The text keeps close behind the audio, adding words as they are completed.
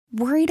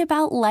Worried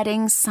about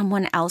letting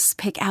someone else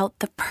pick out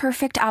the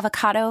perfect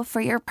avocado for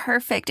your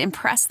perfect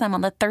impress them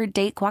on the third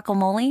date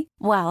guacamole?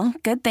 Well,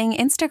 good thing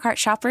Instacart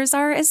shoppers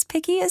are as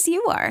picky as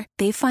you are.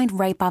 They find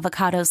ripe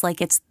avocados like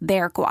it's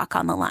their guac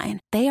on the line.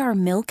 They are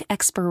milk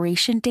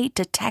expiration date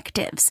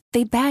detectives.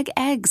 They bag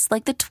eggs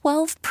like the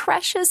 12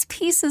 precious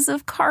pieces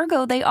of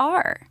cargo they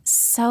are.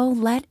 So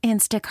let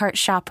Instacart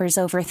shoppers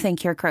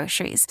overthink your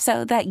groceries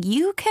so that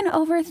you can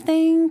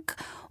overthink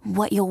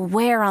what you'll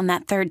wear on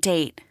that third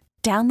date.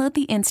 Download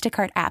the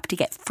Instacart app to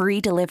get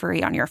free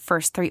delivery on your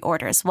first 3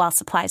 orders while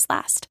supplies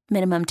last.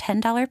 Minimum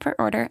 $10 per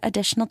order.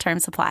 Additional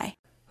terms apply.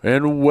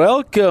 And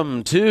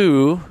welcome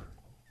to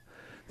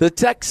the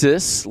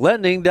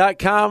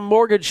TexasLending.com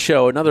Mortgage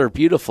Show. Another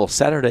beautiful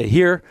Saturday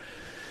here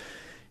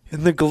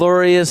in the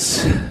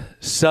glorious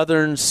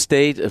southern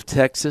state of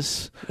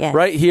Texas. Yes.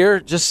 Right here,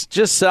 just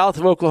south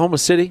of Oklahoma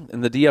City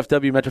in the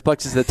DFW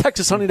Metroplex is the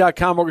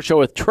TexasLending.com Mortgage Show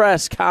with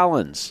Tress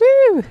Collins,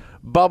 Woo!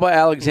 Bubba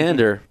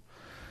Alexander,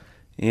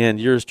 and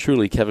yours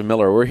truly, Kevin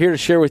Miller. We're here to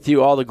share with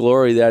you all the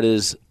glory that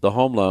is the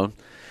home loan.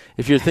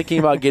 If you're thinking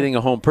about getting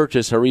a home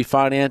purchase, a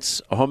refinance,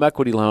 a home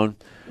equity loan,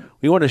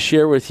 we want to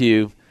share with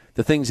you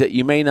the things that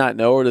you may not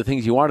know or the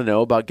things you want to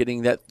know about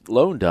getting that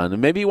loan done.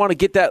 And maybe you want to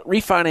get that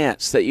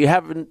refinance that you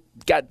haven't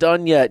got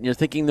done yet, and you're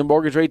thinking the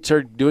mortgage rates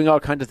are doing all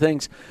kinds of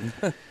things.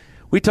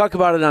 We talk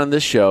about it on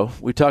this show.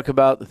 We talk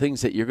about the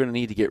things that you're going to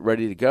need to get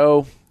ready to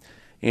go.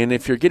 And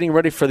if you're getting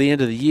ready for the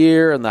end of the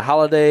year and the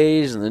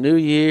holidays and the new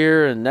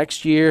year and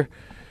next year,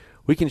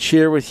 we can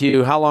share with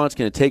you how long it's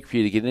going to take for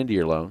you to get into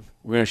your loan.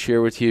 We're going to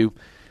share with you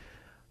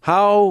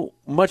how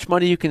much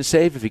money you can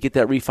save if you get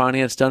that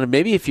refinance done. And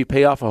maybe if you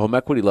pay off a home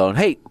equity loan,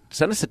 hey,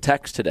 send us a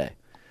text today.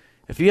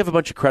 If you have a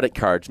bunch of credit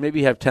cards,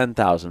 maybe you have $10,000,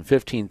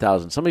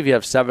 $15,000. Some of you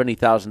have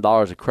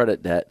 $70,000 of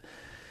credit debt.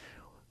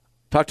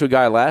 Talked to a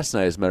guy last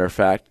night, as a matter of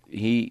fact.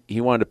 He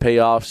wanted to pay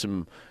off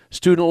some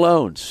student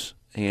loans,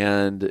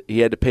 and he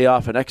had to pay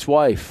off an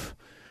ex-wife.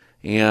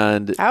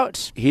 And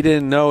ouch, he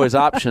didn't know his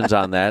options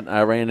on that.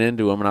 I ran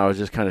into him, and I was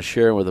just kind of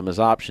sharing with him his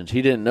options.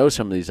 He didn't know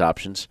some of these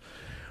options.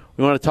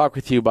 We want to talk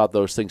with you about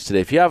those things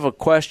today. If you have a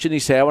question, you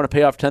say, I want to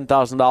pay off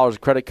 $10,000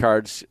 of credit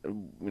cards.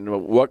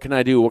 What can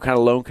I do? What kind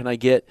of loan can I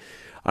get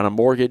on a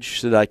mortgage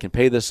so that I can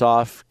pay this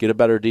off, get a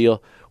better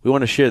deal? We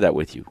want to share that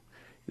with you.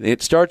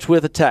 It starts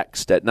with a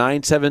text at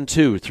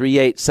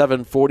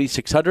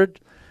 972-387-4600.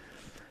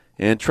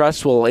 And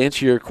Tress will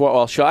answer your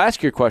she'll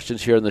ask your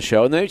questions here on the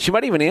show. And then she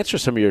might even answer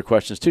some of your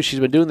questions, too. She's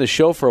been doing this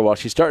show for a while.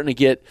 She's starting to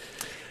get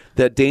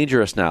that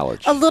dangerous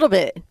knowledge. A little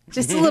bit.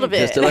 Just a little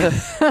bit.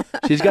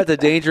 She's got the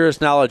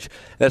dangerous knowledge.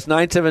 That's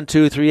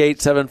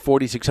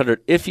 972-387-4600.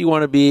 If you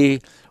want to be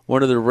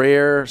one of the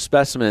rare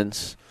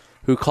specimens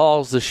who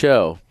calls the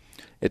show,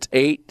 it's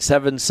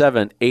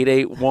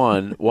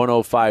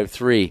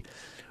 877-881-1053.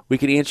 We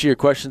can answer your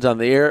questions on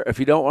the air. If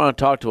you don't want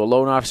to talk to a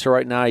loan officer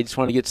right now, you just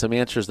want to get some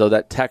answers, though,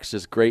 that text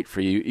is great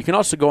for you. You can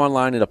also go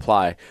online and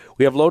apply.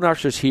 We have loan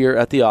officers here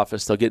at the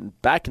office. They'll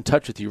get back in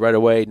touch with you right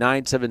away,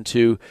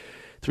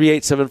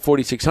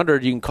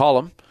 972-387-4600. You can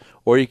call them,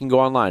 or you can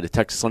go online to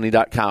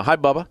TexasLending.com. Hi,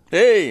 Bubba.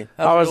 Hey,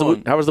 how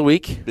was the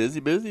week?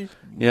 Busy.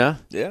 Yeah?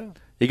 Yeah.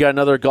 You got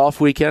another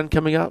golf weekend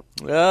coming up?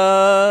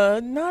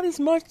 Not as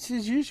much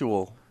as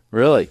usual.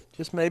 Really?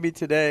 Just maybe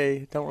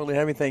today. Don't really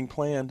have anything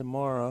planned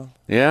tomorrow.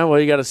 Yeah, well,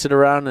 you got to sit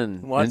around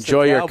and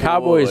enjoy your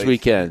Cowboys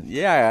weekend.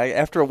 Yeah,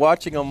 after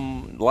watching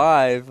them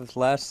live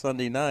last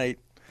Sunday night.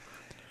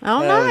 Oh,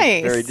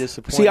 nice. Very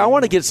disappointing. See, I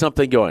want to get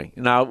something going.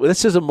 Now,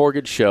 this is a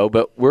mortgage show,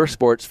 but we're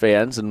sports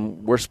fans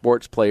and we're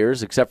sports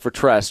players, except for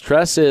Tress.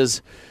 Tress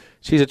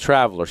she's a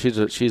traveler.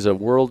 She's a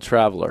world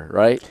traveler,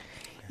 right?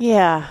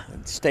 Yeah.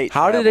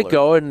 How did it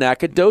go in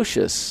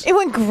Nacogdoches? It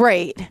went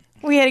great.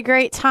 We had a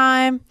great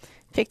time.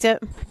 Picked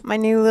up my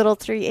new little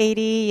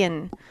 380,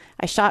 and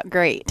I shot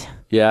great.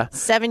 Yeah.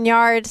 7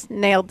 yards,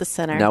 nailed the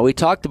center. Now, we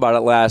talked about it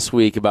last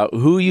week, about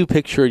who you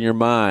picture in your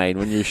mind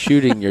when you're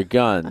shooting your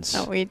guns.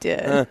 Oh, we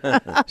did.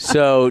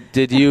 So,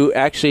 did you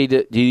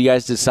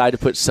guys decide to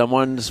put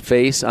someone's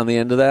face on the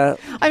end of that?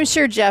 I'm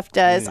sure Jeff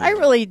does. I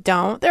really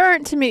don't. There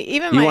aren't too many.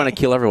 You want to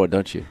kill everyone,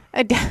 don't you?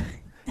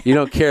 You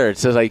don't care. It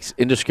says like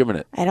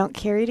indiscriminate. I don't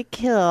carry to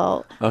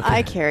kill. Okay.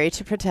 I carry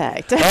to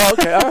protect. Oh,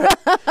 okay. All right.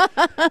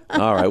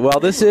 All right. Well,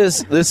 this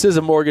is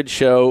a mortgage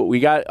show. We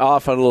got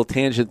off on a little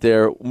tangent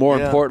there.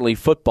 More importantly,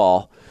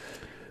 football.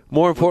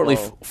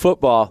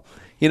 Football.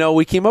 You know,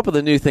 we came up with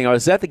a new thing. I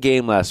was at the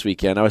game last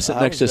weekend. I was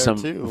sitting next to some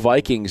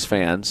Vikings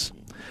fans.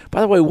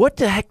 By the way, what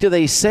the heck do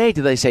they say?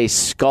 Do they say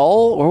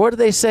skull? Or what do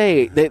they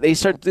say? They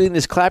start doing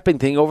this clapping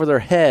thing over their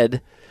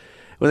head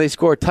when they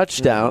score a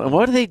touchdown. And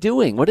what are they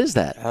doing? What is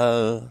that?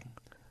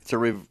 It's a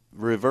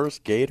reverse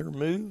gator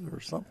move or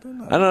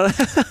something? I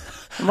don't know.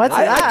 What's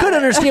that? I couldn't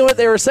understand what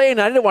they were saying.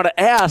 I didn't want to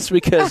ask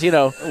because,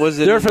 Was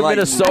it they're from like-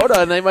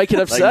 Minnesota and they might get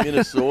upset. Like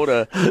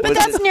Minnesota. But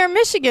that's near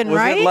Michigan, Was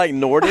right? it like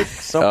Nordic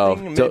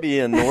something? Oh, Maybe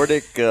a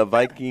Nordic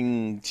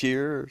Viking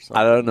cheer or something?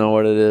 I don't know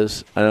what it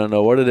is.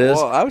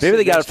 Well, I was Maybe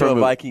they got it to a from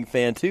Viking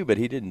fan, too, but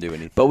he didn't do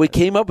anything. But we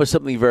came up with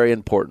something very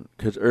important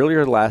because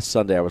earlier last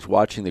Sunday I was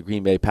watching the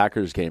Green Bay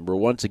Packers game where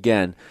once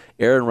again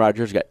Aaron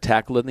Rodgers got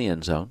tackled in the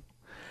end zone.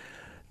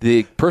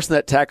 The person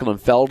that tackled him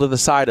fell to the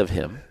side of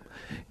him.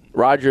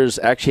 Rodgers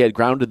actually had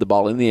grounded the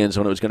ball in the end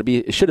zone.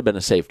 It should have been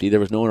a safety. There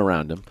was no one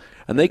around him.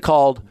 And they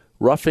called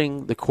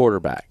roughing the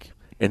quarterback.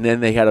 And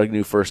then they had a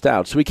new first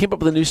down. So we came up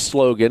with a new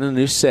slogan, a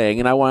new saying,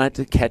 and I wanted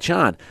to catch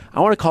on. I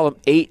want to call him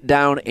 8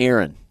 Down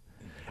Aaron.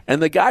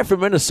 And the guy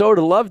from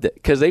Minnesota loved it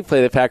because they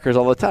play the Packers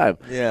all the time.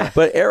 Yeah.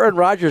 But Aaron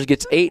Rodgers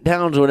gets 8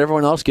 downs when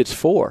everyone else gets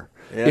 4.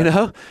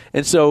 Yeah.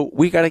 And so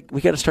we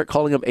gotta start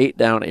calling him 8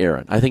 Down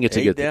Aaron. I think it's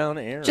a good thing. down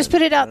Aaron. Just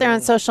put it out there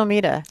on social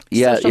media.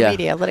 Social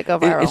media. Let it go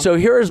viral. And so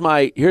here's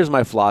my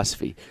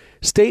philosophy.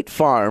 State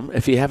Farm,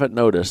 if you haven't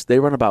noticed, they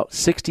run about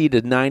 60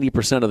 to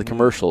 90% of the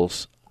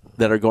commercials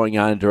that are going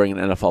on during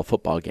an NFL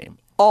football game.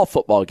 All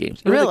football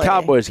games. Even Really? the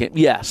Cowboys game.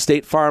 Yeah,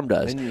 State Farm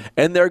does.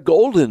 And their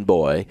golden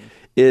boy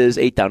is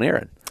 8 Down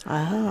Aaron.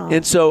 Oh.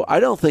 And so I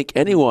don't think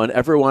anyone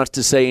ever wants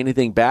to say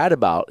anything bad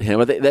about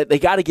him. They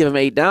got to give him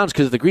 8 downs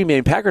because if the Green Bay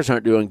Packers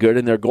aren't doing good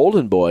and their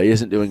golden boy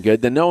isn't doing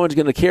good, then no one's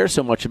going to care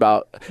so much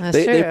about.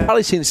 They've true.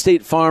 probably seen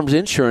State Farm's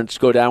insurance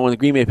go down when the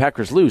Green Bay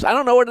Packers lose. I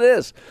don't know what it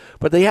is,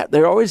 but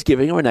they're always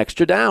giving him an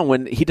extra down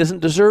when he doesn't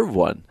deserve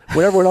one.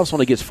 When everyone else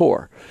only gets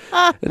 4.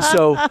 And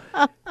so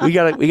we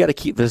gotta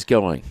keep this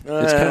going.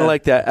 It's kind of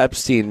like that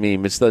Epstein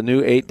meme. It's the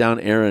new 8 Down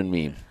Aaron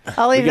meme.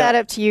 I'll leave that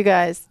up to you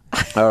guys.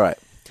 All right.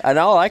 And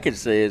all I could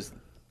say is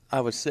I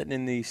was sitting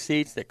in these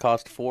seats that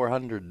cost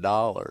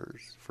 $400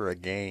 for a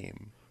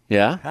game.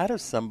 Yeah. How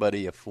does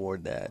somebody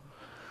afford that?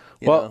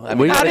 We got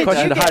How a did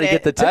question you of how to get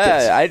get the it?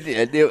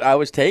 tickets. I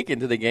was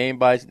taken to the game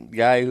by a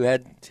guy who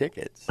had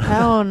tickets.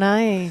 Oh,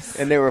 nice.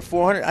 And they were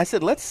 $400. I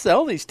said, let's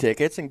sell these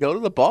tickets and go to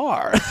the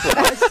bar. That's what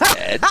I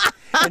said.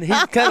 And he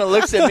kind of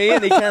looks at me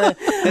and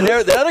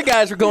the other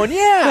guys were going,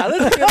 yeah,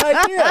 that's a good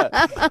idea.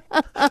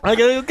 I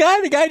go,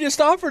 the guy just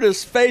offered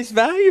us face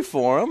value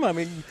for him. I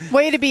mean,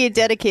 Way to be a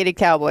dedicated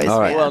Cowboys All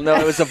right. fan. well, no,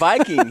 it was a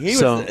Viking.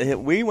 So-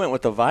 We went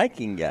with the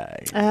Viking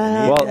guy.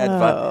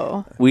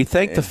 Oh. We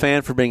thank the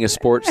fan for being a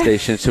sports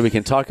station so we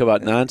can talk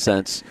about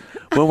nonsense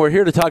when we're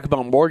here to talk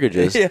about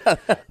mortgages. Yeah.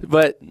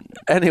 But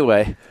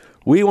anyway,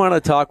 we want to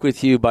talk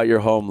with you about your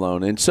home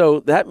loan. And so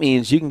that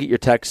means you can get your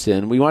texts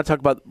in. We want to talk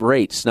about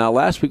rates. Now,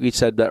 last week we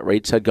said that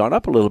rates had gone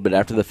up a little bit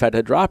after the Fed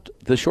had dropped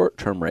the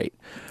short-term rate.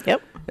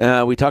 Yep.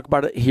 We talk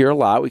about it here a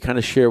lot. We kind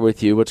of share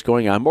with you what's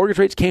going on. Mortgage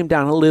rates came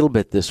down a little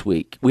bit this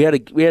week. We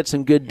had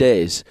some good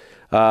days.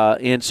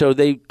 And so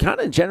they kind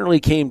of generally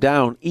came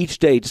down each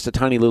day just a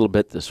tiny little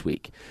bit this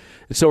week.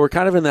 And so we're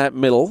kind of in that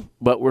middle,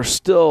 but we're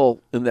still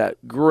in that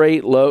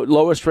great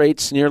lowest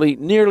rates, nearly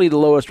the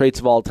lowest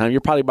rates of all time.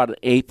 You're probably about an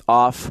eighth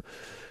off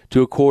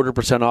to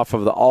 0.25% off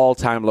of the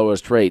all-time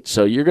lowest rate.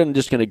 So you're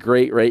just going to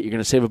great rate. You're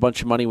going to save a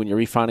bunch of money when you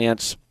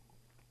refinance.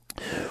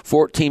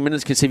 14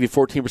 minutes can save you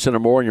 14% or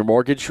more in your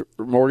mortgage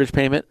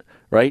payment,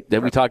 right?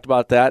 Then we talked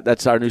about that.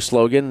 That's our new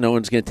slogan. No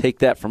one's going to take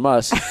that from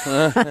us.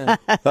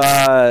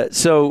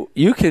 So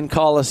you can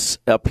call us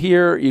up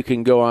here. You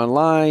can go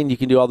online. You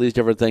can do all these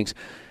different things.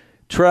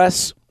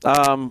 Tress,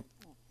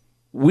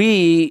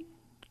 we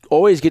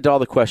always get to all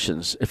the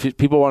questions. If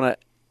people want to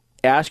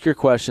ask your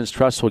questions,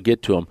 Tress will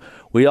get to them.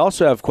 We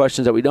also have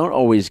questions that we don't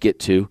always get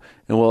to,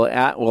 and we'll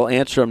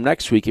answer them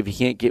next week if we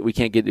can't get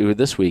to it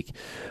this week.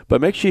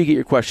 But make sure you get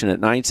your question at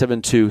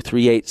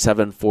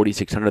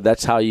 972-387-4600.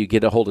 That's how you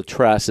get a hold of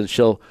Tress, and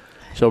she'll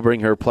bring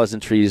her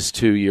pleasantries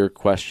to your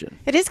question.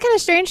 It is kind of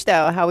strange,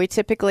 though, how we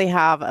typically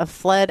have a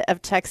flood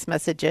of text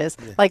messages,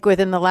 like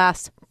within the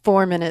last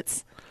 4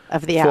 minutes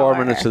of the hour.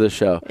 4 minutes of the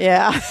show.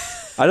 Yeah.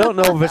 I don't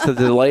know if it's the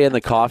delay in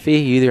the coffee.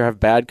 You either have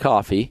bad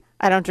coffee.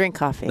 I don't drink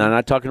coffee. No, I'm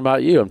not talking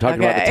about you. I'm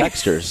talking about the Okay.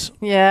 texters.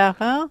 Yeah.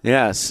 Well,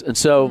 Yes, and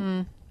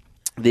so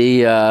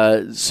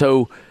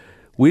so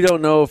we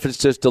don't know if it's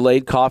just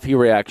delayed coffee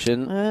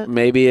reaction.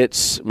 Maybe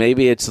it's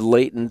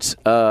latent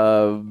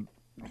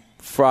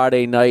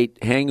Friday night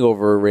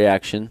hangover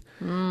reaction.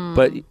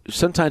 But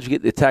sometimes you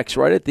get the text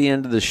right at the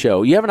end of the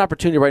show. You have an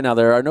opportunity right now.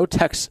 There are no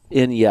texts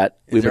in yet.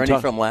 Is there any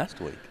from last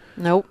week?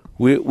 nope.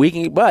 We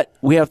can, but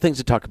we have things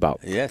to talk about.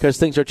 Yes. Because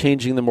things are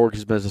changing in the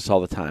mortgage business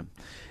all the time.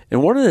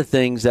 And one of the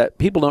things that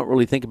people don't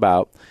really think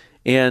about,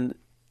 and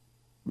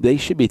they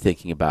should be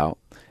thinking about,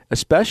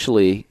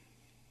 especially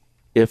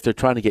if they're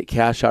trying to get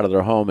cash out of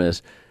their home,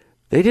 is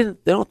they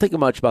don't think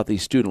much about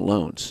these student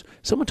loans.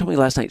 Someone told me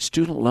last night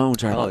student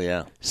loans are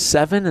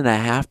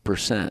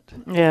 7.5%.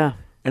 Yeah.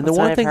 And That's the what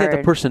one I've thing that the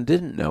heard. person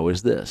didn't know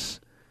is this.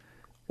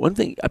 One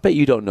thing, I bet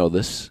you don't know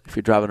this if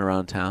you're driving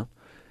around town.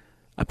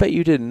 I bet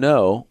you didn't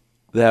know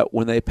that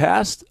when they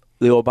passed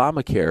the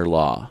Obamacare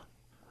law,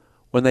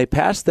 when they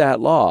passed that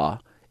law,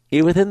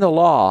 within the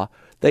law,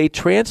 they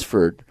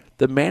transferred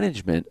the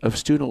management of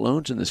student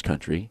loans in this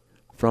country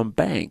from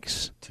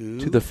banks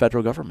to the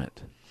federal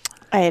government.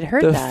 I had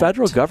heard the that.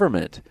 federal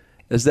government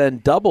has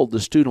then doubled the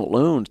student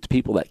loans to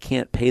people that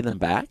can't pay them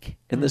back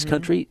in this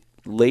country,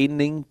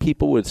 ladening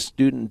people with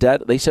student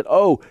debt. They said,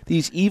 "Oh,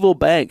 these evil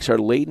banks are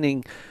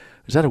ladening."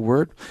 Is that a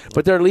word?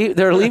 But they're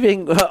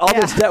leaving all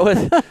this debt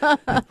with.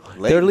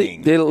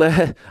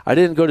 I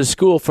didn't go to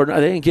school for. They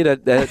didn't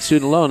get that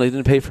student loan. They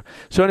didn't pay for.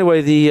 So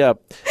anyway, the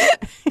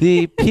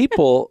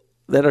people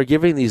that are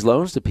giving these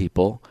loans to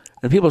people,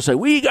 and people say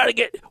we got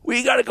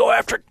to go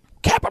after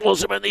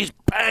capitalism and these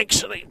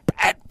banks and these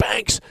bad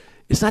banks.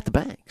 It's not the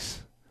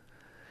banks.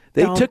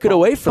 They took it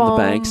away from the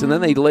banks, and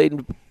then they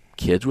laden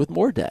kids with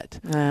more debt.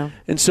 Yeah.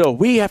 And so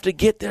we have to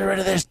get rid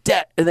of this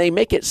debt, and they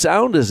make it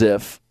sound as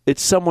if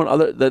it's someone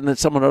other than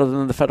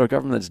the federal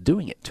government that's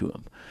doing it to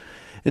them.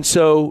 And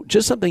so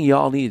just something you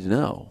all need to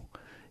know.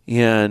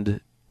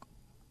 And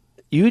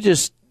you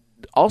just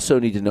also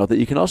need to know that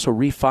you can also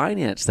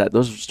refinance that.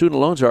 Those student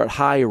loans are at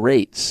high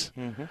rates.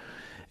 Mm-hmm.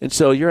 And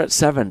so you're at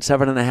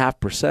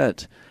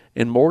 7.5%.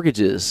 And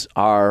mortgages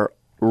are,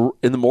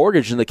 in the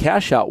mortgage in the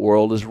cash out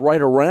world, is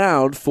right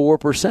around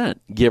 4%,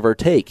 give or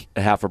take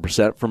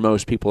 0.5% for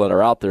most people that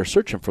are out there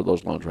searching for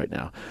those loans right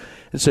now.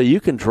 And so you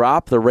can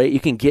drop the rate. You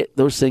can get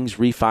those things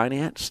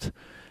refinanced.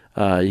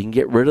 You can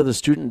get rid of the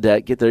student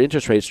debt, get their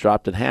interest rates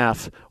dropped in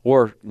half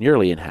or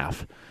nearly in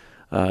half.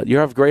 You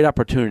have great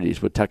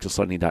opportunities with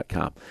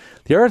TexasLending.com.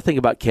 The other thing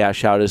about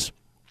cash out is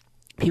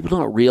people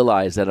don't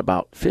realize that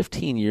about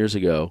 15 years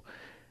ago,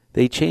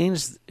 they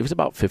changed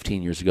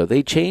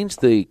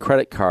the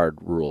credit card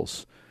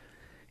rules.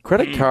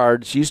 Credit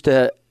cards used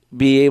to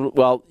be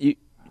able,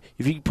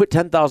 if you put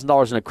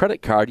 $10,000 in a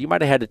credit card, you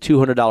might have had a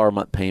 $200 a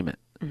month payment.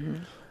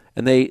 Mm-hmm.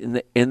 And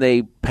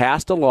they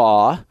passed a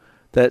law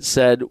that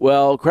said,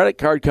 well, credit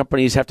card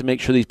companies have to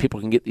make sure these people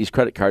can get these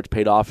credit cards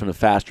paid off in a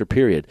faster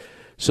period.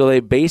 So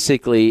it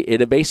basically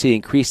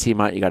increased the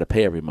amount you got to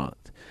pay every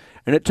month.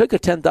 And it took a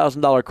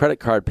 $10,000 credit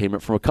card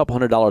payment from a couple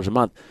 $100 a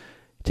month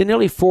to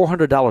nearly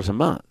 $400 a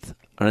month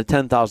on a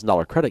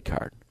 $10,000 credit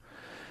card.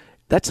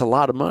 That's a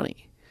lot of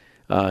money.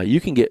 You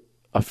can get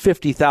a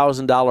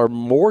 $50,000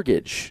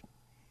 mortgage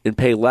and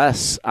pay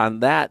less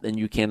on that than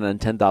you can on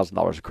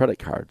 $10,000 of credit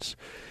cards.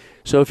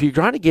 So if you're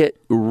trying to get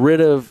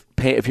rid of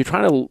if you're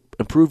trying to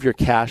improve your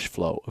cash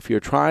flow, if you're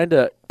trying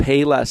to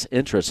pay less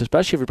interest,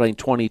 especially if you're paying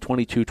 20,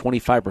 22,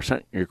 25%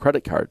 on your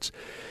credit cards,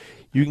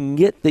 you can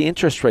get the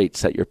interest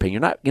rates that you're paying.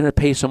 You're not going to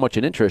pay so much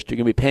in interest. You're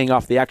going to be paying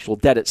off the actual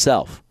debt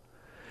itself.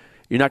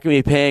 You're not going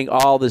to be paying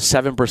all the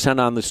 7%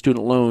 on the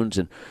student loans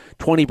and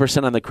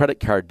 20% on the credit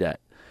card debt.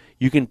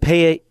 You can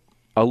pay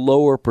a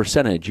lower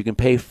percentage. You can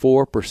pay 4%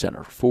 or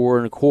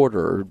 4.25%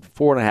 or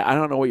 4.5%. I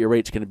don't know what your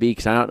rate's going to be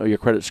because I don't know your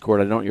credit score.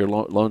 I don't know your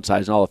loan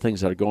size and all the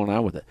things that are going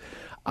on with it.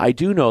 I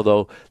do know,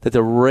 though, that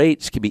the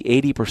rates can be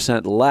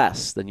 80%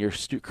 less than your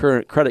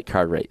current credit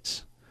card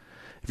rates.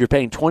 If you're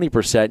paying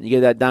 20% and you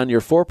get that down to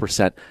your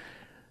 4%,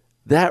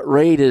 that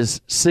rate is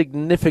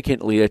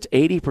significantly, it's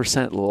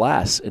 80%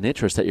 less in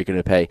interest that you're going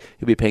to pay.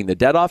 You'll be paying the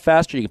debt off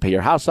faster. You can pay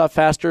your house off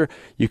faster.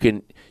 You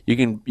can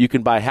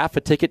buy half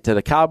a ticket to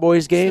the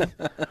Cowboys game,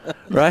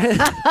 right?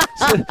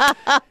 So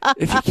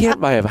if you can't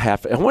buy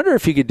I wonder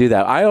if you could do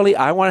that.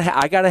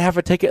 I got a half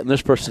a ticket and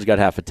this person's got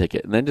half a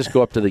ticket, and then just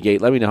go up to the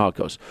gate. Let me know how it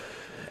goes.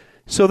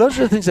 So those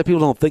are the things that people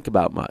don't think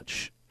about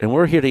much, and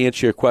we're here to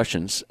answer your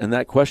questions, and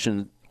that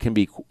question can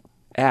be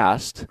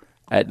asked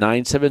at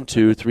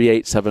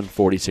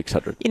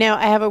 972-387-4600. You know,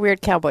 I have a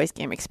weird Cowboys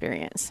game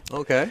experience.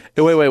 Okay.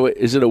 Hey, wait.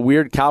 Is it a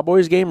weird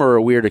Cowboys game or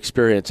a weird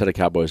experience at a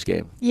Cowboys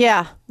game?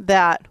 Yeah,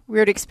 that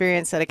weird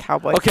experience at a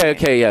Cowboys game.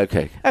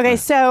 Okay. Okay,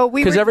 so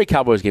because every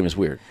Cowboys game is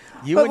weird.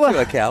 You went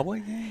to a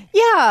Cowboy game?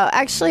 Yeah,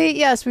 actually,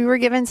 yes, we were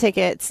given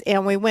tickets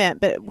and we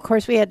went, but of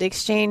course we had to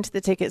exchange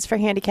the tickets for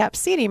handicap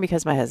seating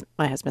because my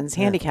husband's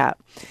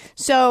handicapped.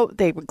 So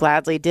they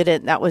gladly did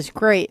it. That was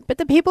great. But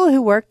the people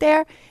who worked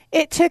there,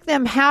 it took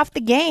them half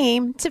the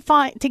game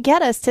to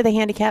get us to the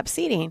handicap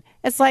seating.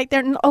 It's like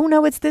oh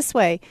no, it's this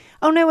way.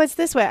 Oh no, it's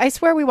this way. I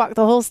swear we walked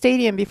the whole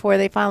stadium before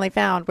they finally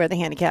found where the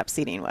handicap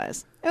seating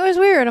was. It was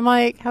weird. I'm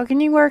like, how can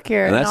you work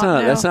here? And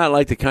that's not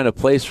like the kind of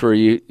place where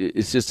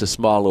it's just a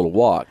small little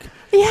walk.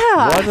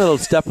 Yeah. One little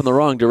step in the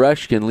wrong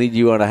direction can lead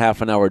you on a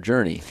half an hour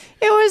journey.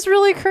 It was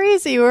really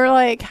crazy. We were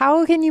like,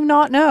 how can you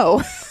not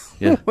know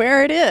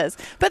where it is?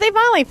 But they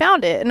finally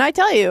found it. And I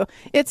tell you,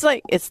 it's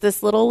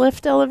this little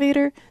lift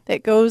elevator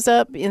that goes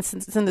up.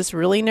 It's in this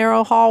really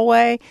narrow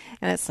hallway.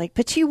 And it's like,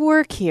 but you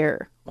work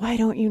here. Why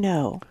don't you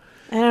know?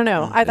 I don't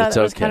know. I thought it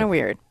was kind of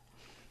weird.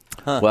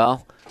 Huh.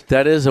 Well,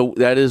 that is Maybe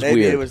weird.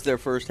 Maybe it was their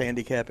first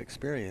handicap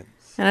experience.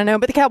 I don't know,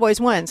 but the Cowboys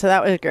won, so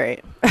that was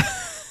great.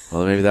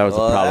 Well, maybe that was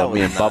the problem.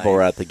 Me and Bubba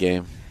were at the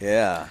game.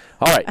 Yeah.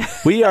 All right.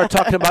 We are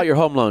talking about your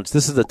home loans.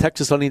 This is the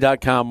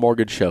TexasLending.com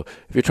mortgage show.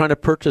 If you're trying to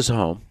purchase a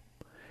home,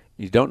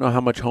 you don't know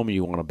how much home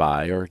you want to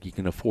buy or you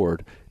can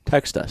afford,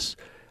 text us.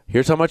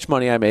 Here's how much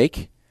money I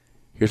make.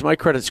 Here's my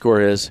credit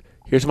score is.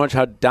 Here's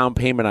how down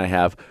payment I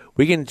have.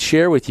 We can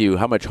share with you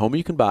how much home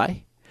you can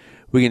buy.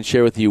 We can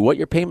share with you what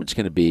your payment's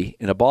going to be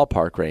in a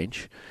ballpark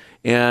range.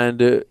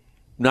 And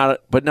not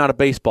a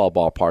baseball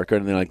ballpark or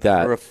anything like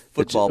that. Or a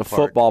football it's a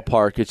park. football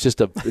park. It's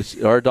just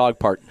or a dog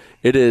park.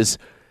 It is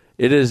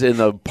in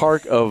the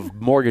park of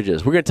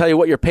mortgages. We're going to tell you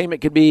what your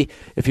payment could be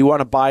if you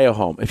want to buy a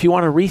home. If you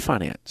want to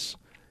refinance,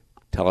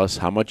 tell us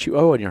how much you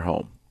owe on your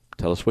home.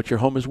 Tell us what your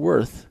home is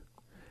worth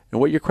and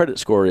what your credit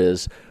score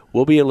is.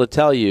 We'll be able to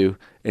tell you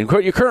and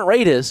what your current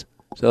rate is.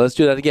 So let's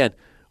do that again.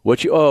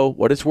 What you owe,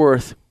 what it's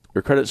worth,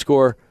 your credit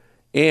score,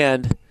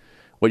 and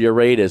what your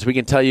rate is. We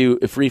can tell you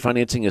if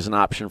refinancing is an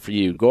option for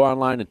you. Go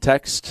online and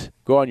text.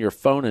 Go on your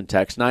phone and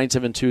text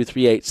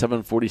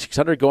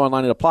 972-387-4600. Go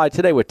online and apply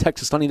today with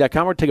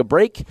TexasLending.com. We're going to take a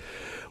break.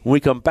 When we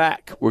come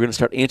back, we're going to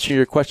start answering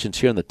your questions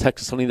here on the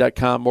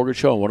TexasLending.com Mortgage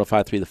Show on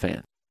 105.3 The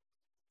Fan.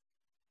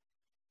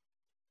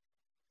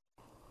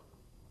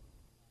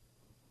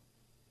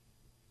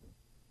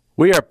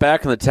 We are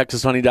back on the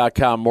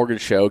TexasLending.com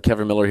Mortgage Show.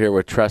 Kevin Miller here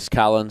with Tress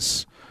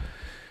Collins.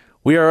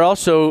 We are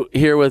also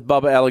here with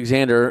Bubba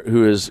Alexander,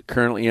 who is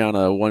currently on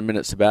a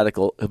 1-minute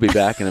sabbatical. He'll be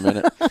back in a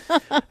minute.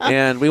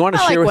 And we want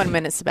to share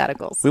 1-minute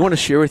sabbaticals. We want to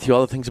share with you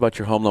all the things about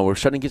your home loan. We're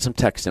starting to get some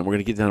text in. We're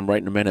going to get to them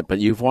right in a minute. But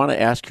you want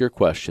to ask your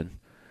question,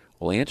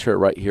 we'll answer it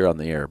right here on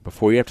the air.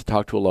 Before you have to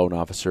talk to a loan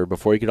officer,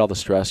 before you get all the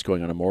stress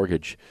going on a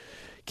mortgage,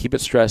 keep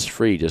it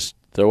stress-free. Just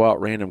throw out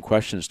random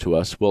questions to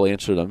us. We'll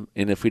answer them.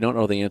 And if we don't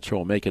know the answer,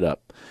 we'll make it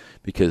up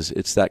because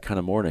it's that kind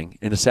of morning.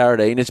 And it's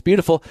Saturday, and it's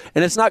beautiful,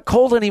 and it's not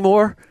cold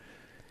anymore.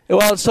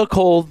 Well, it's still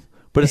cold,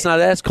 but it's not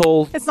as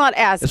cold. It's not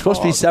as It's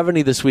supposed to be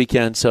 70 this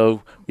weekend,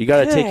 so you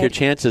got to take your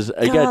chances.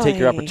 You got to take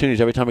your golly.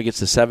 opportunities every time it gets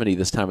to 70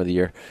 this time of the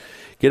year.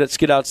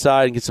 Get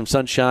outside and get some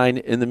sunshine.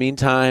 In the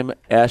meantime,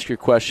 ask your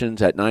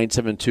questions at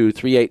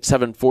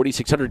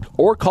 972-387-4600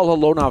 or call a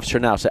loan officer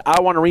now. Say,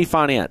 I want to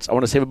refinance. I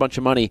want to save a bunch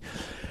of money.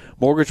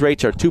 Mortgage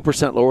rates are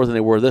 2% lower than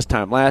they were this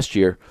time last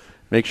year.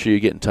 Make sure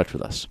you get in touch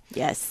with us.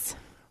 Yes.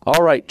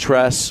 All right,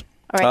 Tress.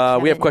 All right,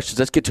 we have Kevin. questions.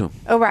 Let's get to them.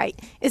 Oh, right.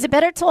 Is it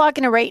better to lock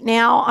in a rate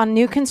now on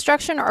new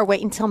construction or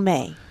wait until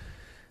May?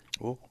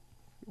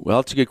 Well,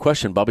 it's a good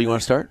question. Bubba, you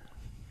want to start?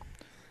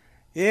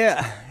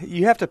 Yeah,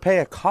 you have to pay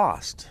a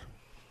cost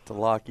to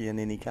lock in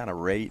any kind of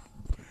rate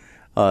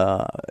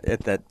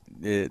at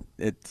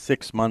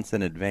 6 months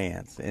in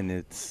advance, and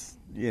it's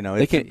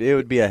it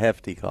would be a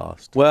hefty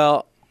cost.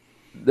 Well,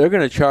 they're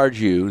going to charge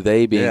you,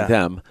 they being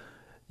them.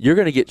 You're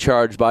going to get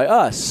charged by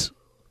us.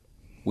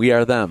 We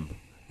are them.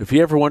 If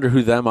you ever wonder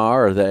who them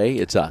are or they,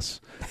 it's us.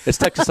 It's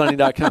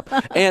TexasLending.com.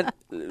 And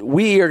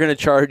we are going to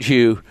charge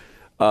you.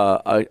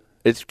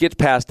 It gets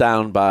passed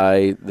down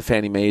by the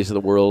Fannie Mae's of the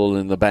world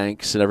and the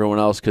banks and everyone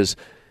else because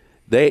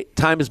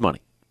time is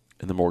money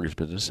in the mortgage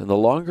business. And the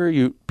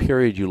longer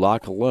period you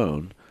lock a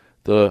loan,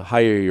 the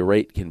higher your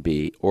rate can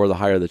be or the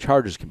higher the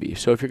charges can be.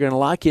 So if you're going to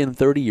lock in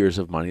 30 years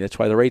of money, that's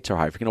why the rates are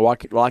high. If you're going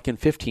to lock in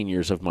 15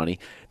 years of money,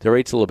 the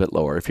rate's a little bit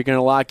lower. If you're going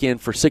to lock in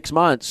for 6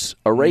 months,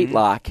 a rate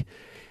lock,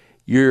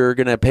 you're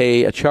going to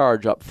pay a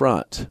charge up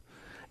front.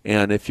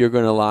 And if you're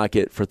going to lock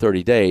it for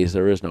 30 days,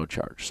 there is no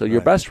charge. So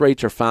your best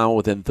rates are found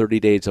within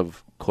 30 days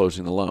of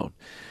closing the loan.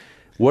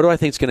 What do I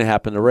think is going to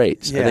happen to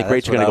rates? I think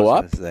rates are going to go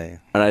up, and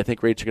I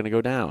think rates are going to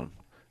go down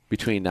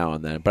between now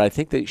and then. But I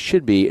think they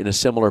should be in a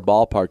similar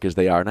ballpark as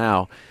they are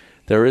now.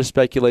 There is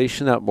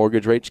speculation that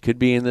mortgage rates could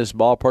be in this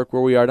ballpark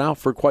where we are now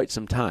for quite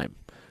some time,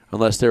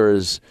 unless there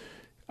is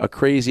a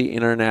crazy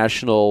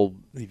international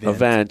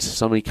event,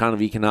 some kind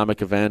of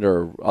economic event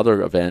or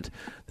other event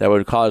that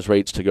would cause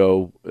rates to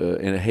go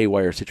in a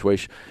haywire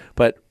situation.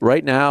 But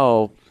right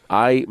now,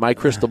 my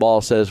crystal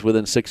ball says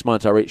within 6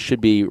 months, our rates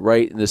should be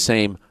right in the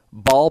same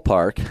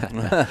ballpark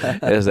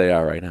as they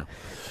are right now.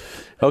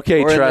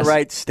 Okay, or in Tress. the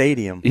right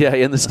stadium. Yeah,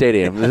 in the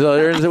stadium.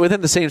 They're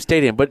within the same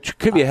stadium, but it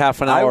could be a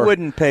half an hour. I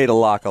wouldn't pay to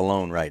lock a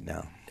loan right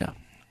now. Yeah.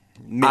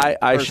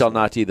 I shall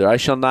not either. I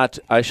shall not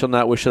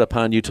wish it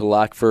upon you to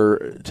lock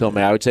till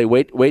May. I would say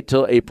wait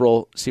till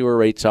April, see where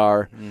rates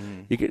are.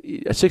 Mm-hmm.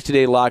 A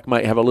 60-day lock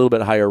might have a little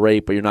bit higher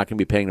rate, but you're not going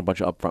to be paying a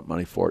bunch of upfront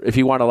money for it if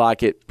you want to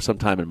lock it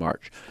sometime in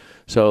March.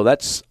 So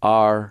that's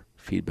our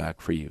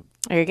feedback for you.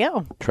 There you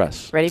go.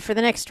 Tress. Ready for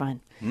the next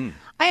one.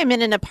 I am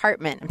in an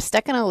apartment. I'm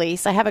stuck in a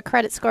lease. I have a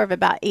credit score of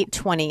about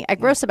 820. I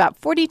gross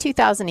about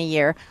 $42,000 a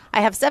year.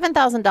 I have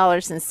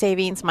 $7,000 in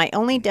savings. My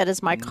only debt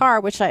is my car,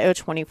 which I owe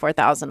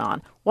 $24,000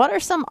 on. What are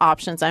some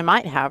options I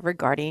might have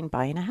regarding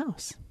buying a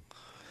house?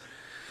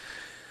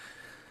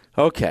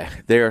 Okay,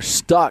 they are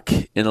stuck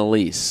in a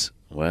lease.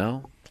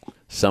 Well,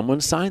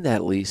 someone signed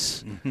that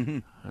lease.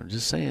 I'm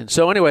just saying.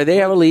 So anyway, they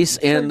have a lease,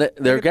 and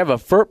they have a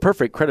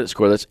perfect credit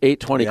score. That's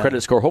 820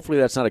 credit score. Hopefully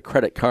that's not a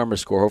Credit Karma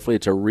score. Hopefully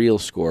it's a real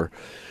score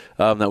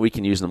that we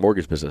can use in the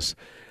mortgage business.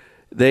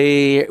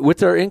 With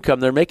their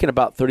income, they're making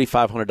about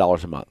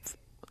 $3,500 a month.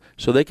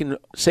 So they can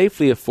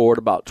safely afford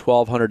about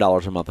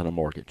 $1,200 a month on a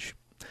mortgage.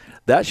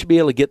 That should be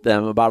able to get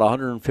them about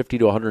 $150,000 to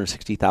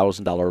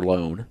 $160,000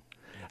 loan.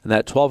 And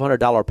that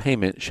 $1,200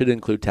 payment should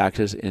include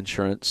taxes,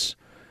 insurance,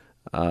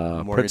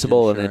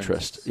 principal and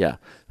interest. Yeah.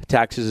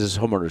 Taxes is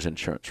homeowner's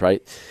insurance,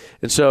 right?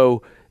 And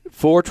so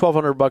for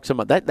 $1,200 a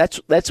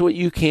month, that's what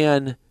you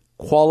can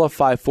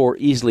qualify for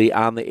easily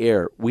on the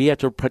air. We have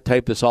to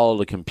type this all in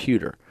the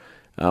computer.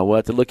 We'll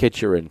have to look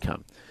at your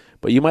income.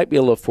 but you might be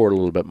able to afford a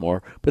little bit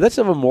more. But that's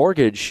of a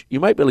mortgage. You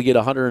might be able to get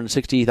a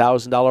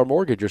 $160,000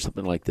 mortgage or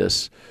something like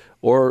this,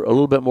 or a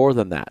little bit more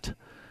than that.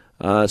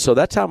 So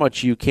that's how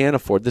much you can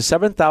afford. The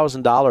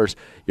 $7,000,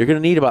 you're going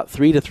to need about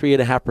 3 to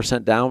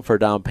 3.5% down for a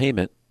down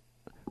payment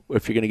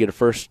if you're going to get a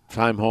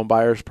first-time home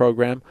buyers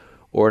program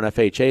or an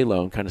FHA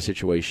loan kind of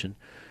situation.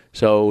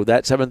 So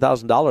that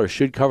 $7,000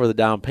 should cover the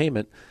down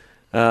payment.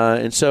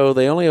 And so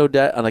they only owe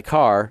debt on a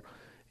car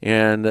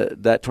and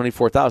that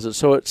 $24,000.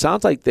 So it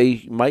sounds like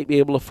they might be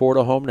able to afford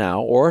a home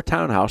now or a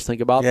townhouse.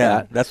 Think about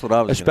that. That's what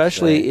I was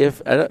especially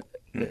if I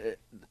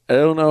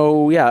don't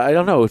know. Yeah, I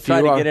don't know if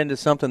trying you to get into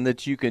something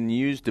that you can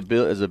use to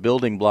build as a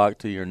building block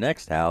to your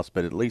next house,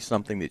 but at least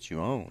something that you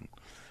own.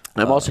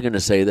 I'm also going to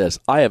say this: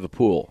 I have a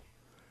pool,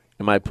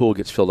 and my pool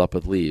gets filled up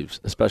with leaves,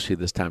 especially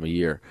this time of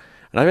year.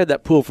 And I've had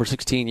that pool for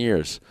 16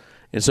 years.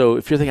 And so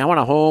if you're thinking, I want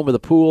a home with a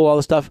pool, all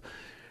this stuff,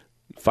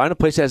 find a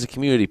place that has a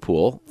community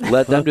pool.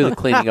 Let them do the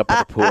cleaning up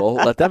of the pool.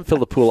 Let them fill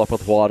the pool up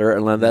with water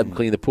and let them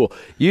clean the pool.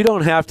 You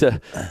don't have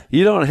to.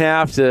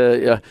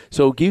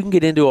 So you can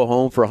get into a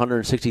home for a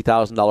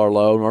 $160,000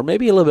 loan, or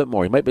maybe a little bit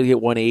more. You might be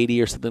able to get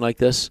 $180,000 or something like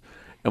this.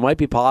 It might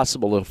be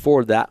possible to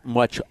afford that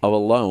much of a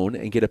loan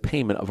and get a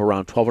payment of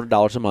around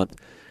 $1,200 a month.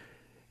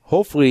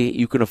 Hopefully,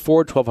 you can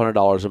afford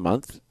 $1,200 a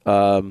month.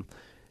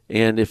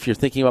 And if you're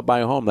thinking about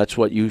buying a home, that's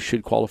what you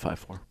should qualify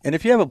for. And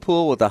if you have a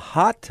pool with a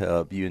hot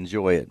tub, you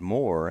enjoy it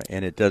more,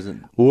 and it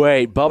doesn't.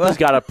 Wait, Bubba's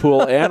got a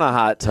pool and a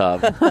hot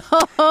tub.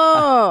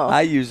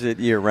 I use it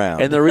year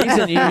round. And the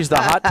reason you use the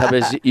hot tub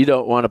is you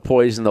don't want to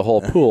poison the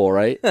whole pool,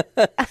 right?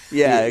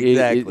 Yeah,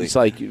 exactly. It's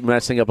like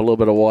messing up a little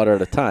bit of water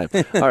at a time.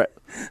 All right.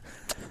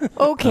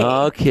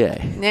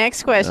 Okay.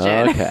 Next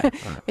question. Okay.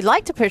 We'd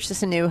like to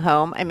purchase a new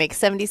home. I make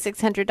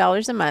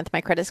 $7,600 a month.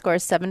 My credit score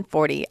is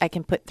 740. I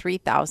can put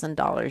 $3,000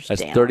 down.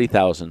 That's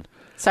 $30,000.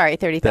 Sorry,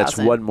 $30,000. That's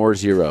one more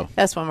zero.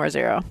 That's one more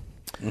zero.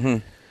 Mm-hmm.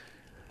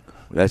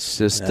 That's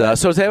just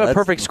so they have a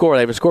perfect score.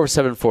 They have a score of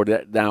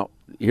 740. Now,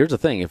 here's the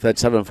thing: if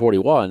that's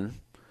 741,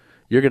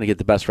 you're going to get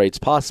the best rates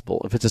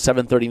possible. If it's a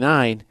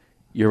 739,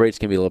 your rate's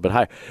going to be a little bit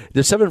higher.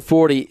 The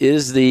 740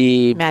 is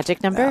the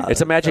magic number. It's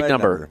a magic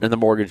number in the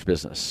mortgage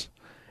business.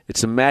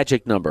 It's a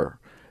magic number.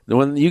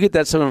 When you get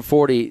that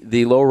 740,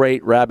 the low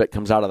rate rabbit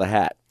comes out of the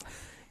hat,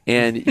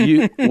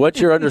 and once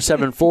you're under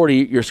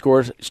 740, your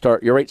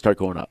rates start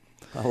going up.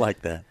 I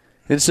like that.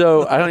 And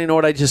so I don't even know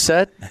what I just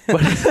said,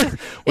 but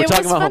we're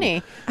talking about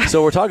funny.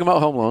 So we're talking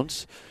about home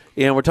loans,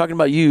 and we're talking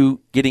about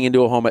you getting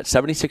into a home at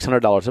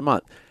 $7,600 a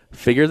month.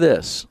 Figure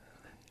this: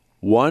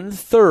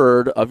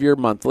 1/3 of your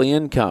monthly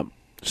income.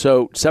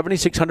 So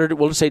 $7,600,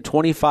 we'll just say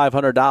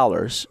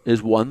 $2,500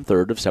 is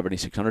 1/3 of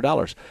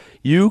 $7,600.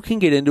 You can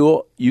get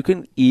into you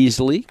can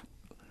easily,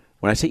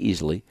 when I say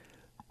easily,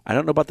 I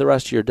don't know about the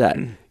rest of your debt.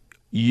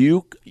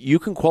 You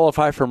can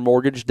qualify for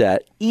mortgage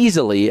debt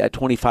easily at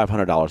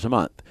 $2,500 a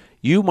month.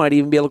 You might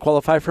even be able to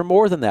qualify for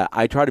more than that.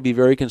 I try to be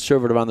very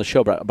conservative on the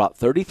show, but about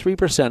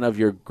 33% of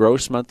your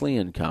gross monthly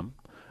income,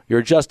 your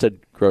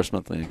adjusted gross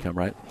monthly income,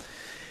 right?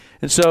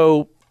 And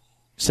so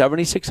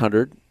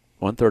 $7,600.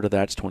 1/3 of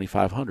that's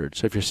 $2,500.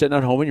 So if you're sitting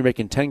at home and you're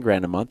making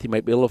 $10,000 a month, you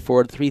might be able to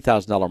afford a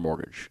 $3,000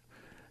 mortgage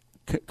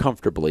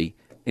comfortably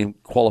and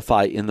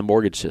qualify in the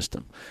mortgage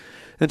system.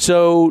 And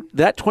so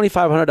that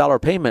 $2,500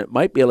 payment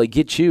might be able to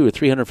get you a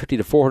 $350,000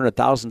 to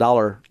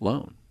 $400,000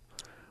 loan,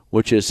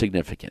 which is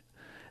significant.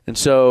 And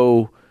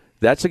so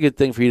that's a good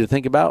thing for you to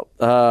think about.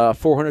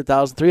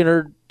 $400,000,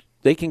 $300,000,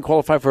 they can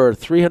qualify for a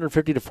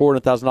 $350,000 to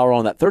 $400,000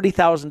 loan. That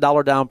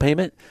 $30,000 down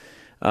payment,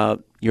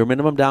 your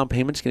minimum down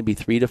payment is going to be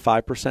 3 to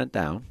 5%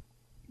 down.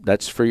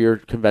 That's for your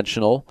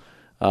conventional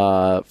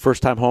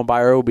first-time home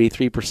buyer will be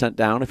 3%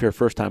 down if you're a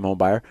first-time home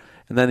buyer,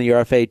 and then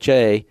your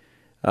FHA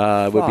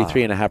would be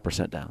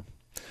 3.5% down.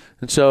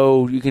 And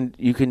so you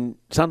can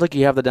sounds like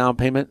you have the down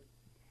payment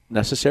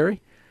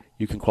necessary.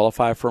 You can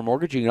qualify for a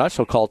mortgage. You can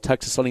also call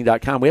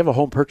TexasLending.com. We have a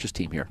home purchase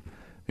team here.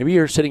 Maybe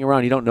you're sitting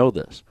around, you don't know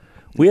this.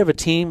 We have a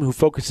team who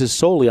focuses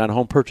solely on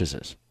home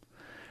purchases.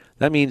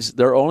 That means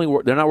they're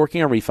not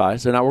working on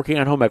refis. They're not working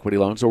on home equity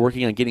loans. They're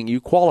working on getting you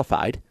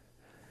qualified,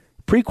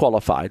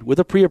 pre-qualified with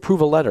a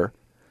pre-approval letter,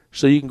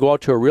 so you can go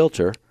out to a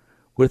realtor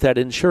with that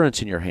insurance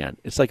in your hand.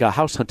 It's like a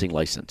house hunting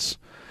license.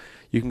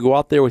 You can go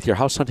out there with your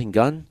house hunting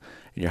gun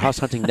and your house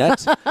hunting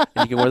nets, and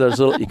you can wear that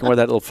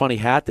little funny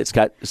hat it's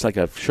like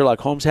a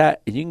Sherlock Holmes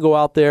hat, and you can go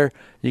out there and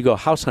you go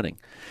house hunting.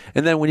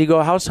 And then when you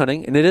go house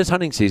hunting, and it is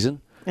hunting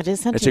season. It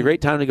is hunting. It's a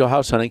great time to go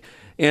house hunting,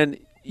 and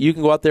you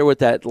can go out there with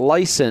that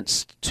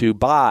license to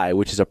buy,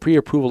 which is a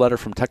pre-approval letter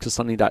from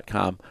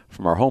TexasLending.com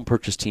from our home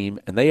purchase team,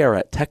 and they are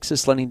at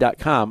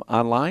TexasLending.com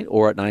online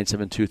or at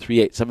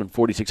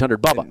 972-387-4600.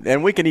 Bubba.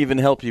 And we can even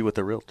help you with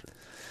the realtor.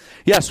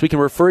 Yes, we can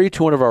refer you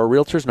to one of our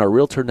realtors in our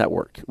realtor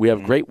network. We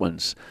have great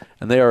ones,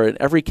 and they are in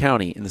every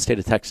county in the state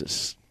of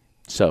Texas.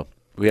 So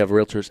we have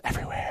realtors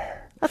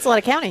everywhere. That's a lot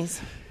of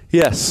counties.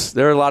 Yes,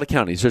 there are a lot of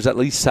counties. There's at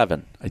least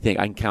 7. I think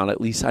I can count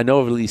I know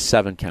of at least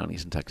 7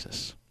 counties in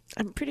Texas.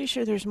 I'm pretty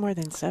sure there's more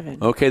than 7.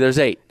 Okay, there's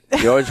 8.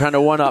 You're always trying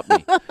to one-up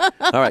me.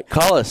 All right,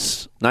 call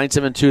us,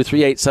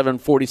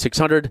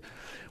 972-387-4600.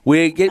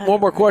 We get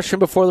one more question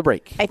before the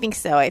break. I think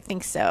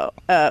so.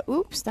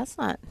 Oops, that's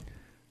not.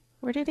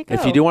 Where did it go?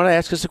 If you do want to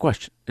ask us a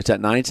question, it's at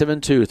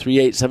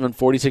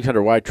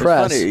 972-387-4600. Why,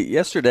 Tress? Funny.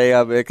 Yesterday,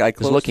 I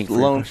closed looking for a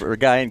your loan question. for a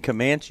guy in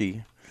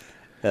Comanche.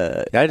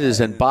 That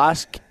is in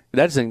Bosque.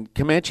 That is in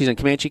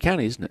Comanche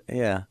County, isn't it?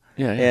 Yeah.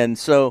 Yeah. And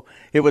so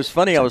it was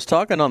funny. I was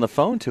talking on the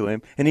phone to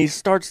him, and he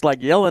starts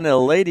like yelling at a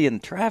lady in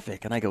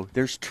traffic. And I go,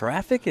 "There's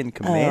traffic in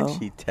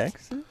Comanche,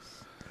 Texas?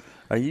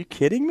 Are you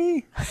kidding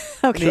me?"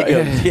 Okay. And he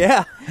goes,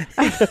 "Yeah."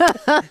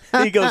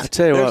 He goes,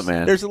 tell you what, "There's-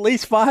 man. There's at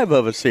least 5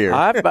 of us here."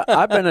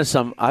 I've been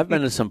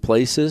to some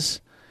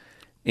places,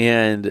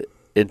 and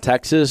in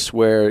Texas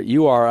where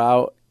you are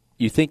out.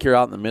 You think you're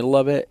out in the middle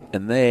of it,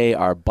 and they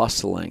are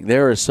bustling.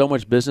 There is so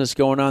much business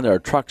going on. There are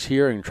trucks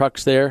here and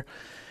trucks there.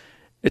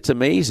 It's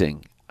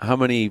amazing how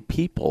many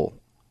people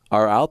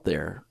are out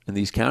there in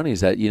these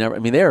counties that you never. I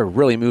mean, they're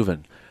really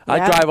moving. I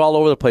Yeah. drive all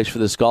over the place for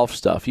this golf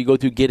stuff. You go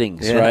through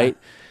Giddings, Yeah. right?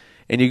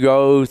 And you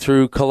go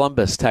through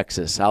Columbus,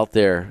 Texas, out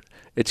there.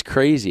 It's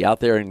crazy out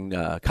there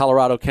in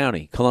Colorado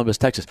County, Columbus,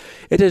 Texas.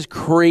 It is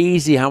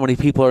crazy how many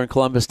people are in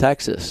Columbus,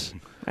 Texas.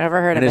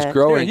 Never heard And of it's it.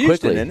 growing They're in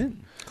Houston, quickly. isn't it?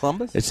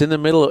 Columbus? It's in the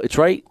middle. It's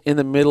right in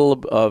the middle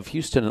of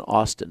Houston and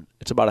Austin.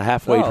 It's about a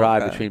halfway Oh,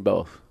 drive okay. between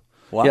both.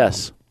 Wow.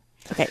 Yes.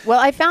 Okay. Well,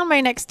 I found my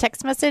next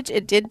text message.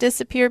 It did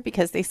disappear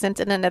because they sent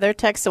in another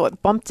text, so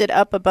it bumped it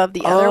up above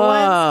the other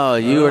one. Oh,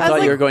 you I was thought you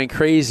like- were going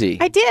crazy.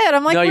 I did.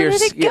 I'm like, no, where you're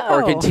did it go?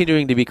 or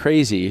continuing to be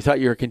crazy. You thought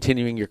you were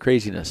continuing your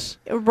craziness.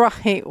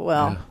 Right.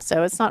 Well,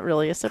 so it's not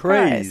really a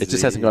surprise. Crazy. It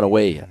just hasn't gone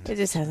away yet. It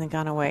just hasn't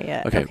gone away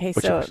yet. Okay,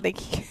 what's so yours?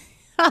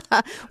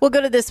 we'll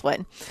go to this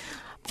one.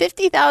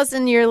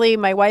 50,000 yearly.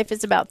 My wife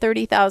is about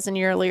 30,000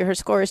 yearly. Her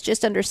score is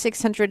just under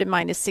 600 and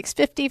mine is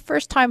 650.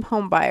 First time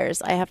home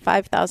buyers. I have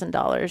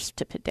 $5,000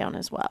 to put down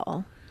as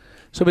well.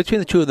 So between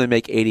the two of them, they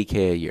make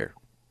 $80K a year.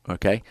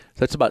 Okay, so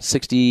that's about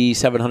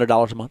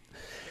 $6,700 a month.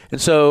 And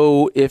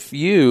so if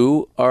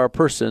you are a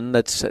person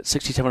that's at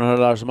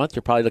 $6,700 a month,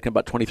 you're probably looking at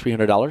about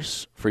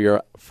 $2,300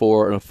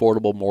 for an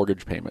affordable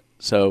mortgage payment.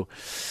 So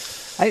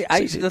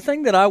The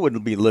thing that I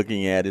would be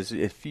looking at is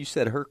if you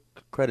said her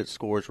credit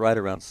score is right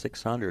around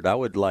 600, I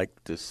would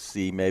like to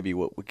see maybe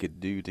what we could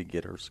do to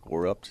get her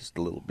score up just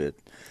a little bit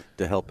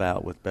to help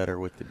out with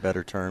the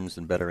better terms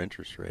and better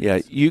interest rates. yeah,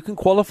 you can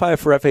qualify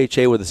for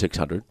FHA with a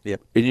 600.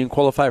 Yep. And you can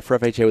qualify for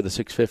FHA with a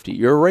 650.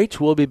 Your rates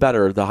will be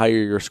better the higher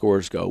your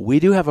scores go. We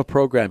do have a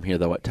program here,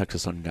 though, at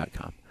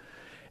TexasLending.com.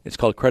 It's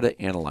called Credit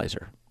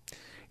Analyzer.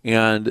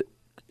 And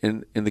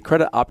in the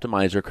Credit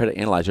Optimizer, Credit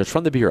Analyzer, it's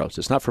from the bureaus.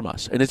 It's not from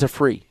us. And it's a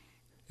free.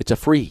 It's a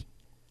free.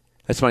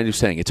 That's my new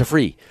saying. It's a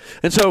free.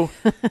 And so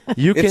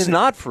you can. It's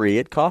not free.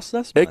 It costs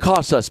us money. It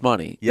costs us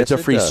money. Yes, it's a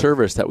it free does.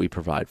 service that we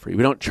provide for you.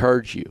 We don't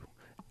charge you.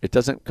 It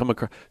doesn't come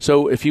across.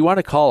 So if you want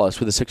to call us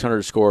with a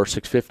 600 score,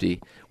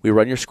 650, we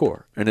run your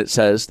score. And it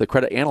says, the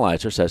credit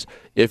analyzer says,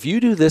 if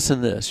you do this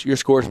and this, your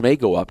scores may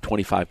go up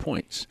 25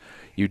 points.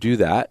 You do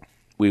that.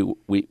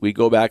 We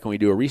go back and we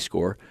do a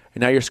rescore.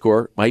 And now your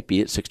score might be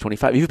at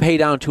 625. If you pay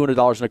down $200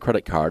 on a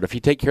credit card, if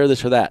you take care of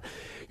this or that,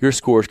 your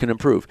scores can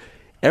improve.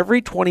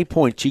 Every 20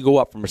 points you go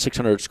up from a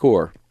 600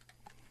 score,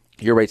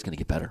 your rate's going to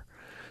get better.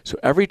 So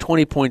every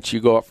 20 points you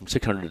go up from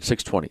 600 to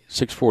 620,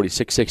 640,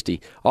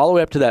 660, all the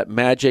way up to that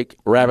magic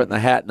rabbit in the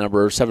hat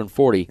number of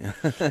 740,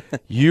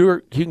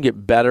 you can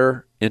get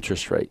better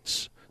interest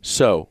rates.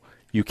 So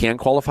you can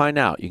qualify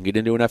now. You can get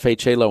into an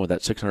FHA loan with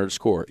that 600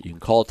 score. You can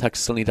call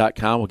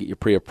TexasLending.com. We'll get you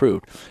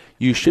pre-approved.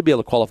 You should be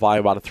able to qualify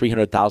about a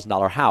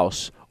 $300,000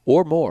 house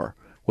or more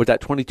with that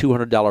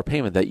 $2,200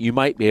 payment that you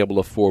might be able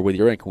to afford with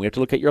your income. We have to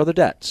look at your other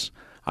debts.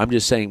 I'm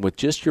just saying with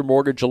just your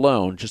mortgage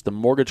alone, just the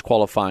mortgage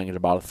qualifying at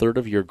about a third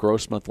of your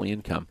gross monthly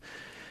income,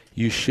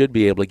 you should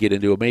be able to get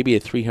into maybe a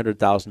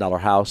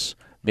 $300,000 house,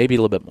 maybe a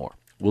little bit more.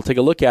 We'll take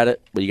a look at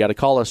it, but you got to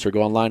call us or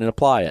go online and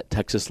apply at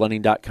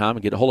TexasLending.com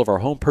and get a hold of our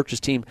home purchase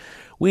team.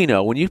 We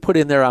know when you put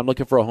in there, I'm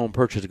looking for a home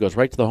purchase, it goes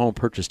right to the home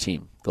purchase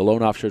team. The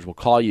loan officers will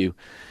call you,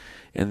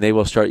 and they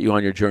will start you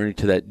on your journey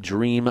to that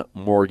dream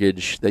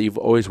mortgage that you've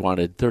always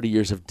wanted, 30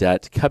 years of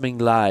debt, coming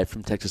live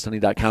from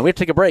TexasLending.com. We have to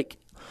take a break.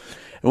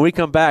 When we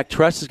come back,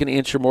 Tress is going to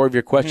answer more of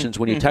your questions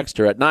when you text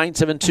her at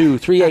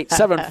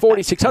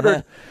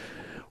 972-387-4600.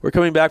 We're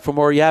coming back for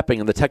more yapping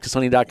on the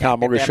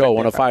TexasLending.com Mortgage Show,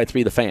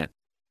 105.3 The Fan.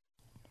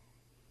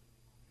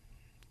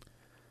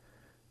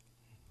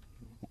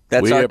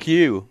 That's We our are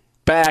cue.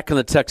 Back on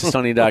the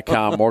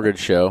TexasLending.com Mortgage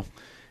Show.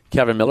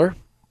 Kevin Miller,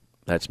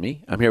 that's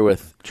me. I'm here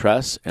with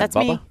Tress and That's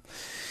Bubba. me.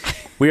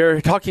 We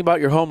are talking about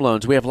your home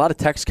loans. We have a lot of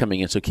texts coming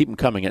in, so keep them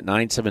coming at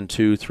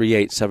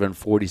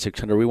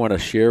 972-387-4600. We want to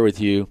share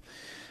with you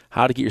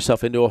how to get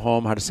yourself into a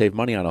home, how to save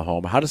money on a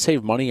home, how to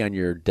save money on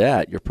your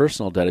debt, your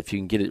personal debt, if you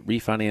can get it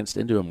refinanced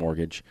into a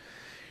mortgage.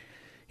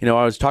 You know,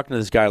 I was talking to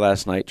this guy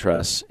last night,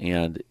 Tress,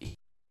 and he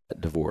got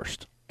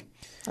divorced.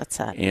 That's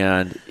sad.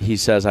 And he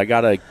says, I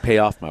got to pay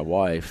off my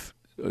wife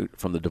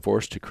from the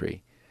divorce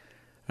decree.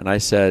 And I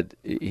said,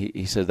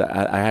 he said that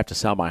I have to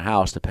sell my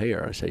house to pay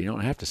her. I said, you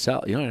don't have to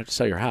sell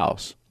your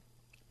house.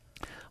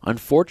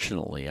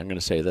 Unfortunately, I'm going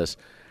to say this,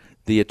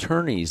 the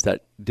attorneys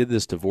that did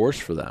this divorce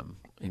for them,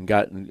 and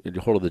gotten a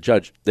hold of the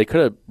judge, they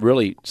could have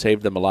really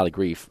saved them a lot of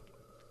grief.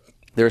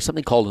 There is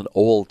something called an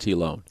OLT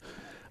loan.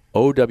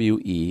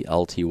 OWELTY.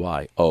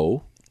 O-L-T-Y.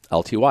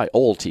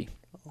 OLT.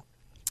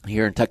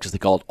 Here in Texas, they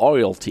call it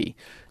OILT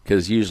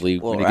because usually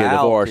when you get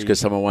divorced because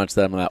someone wants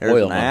them that There's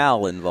oil an loan.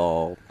 owl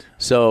involved.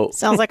 So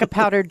Sounds like a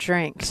powdered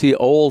drink. see,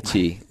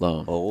 OLT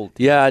loan. OLT.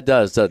 Yeah, it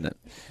does, doesn't it?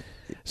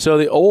 So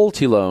the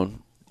OLT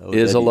loan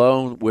is a OW.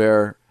 loan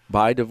where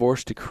by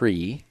divorce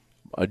decree,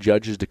 a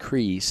judge's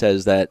decree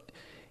says that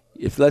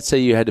if, let's say,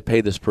 you had to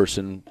pay this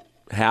person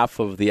half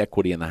of the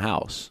equity in the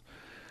house.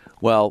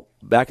 Well,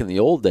 back in the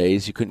old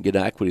days, you couldn't get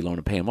an equity loan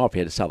to pay them off.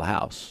 You had to sell the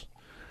house.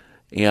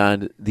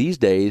 And these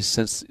days,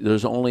 since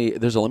there's a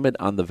limit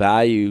on the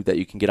value that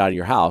you can get out of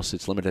your house,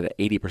 it's limited at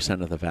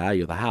 80% of the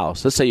value of the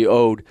house. Let's say you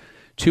owed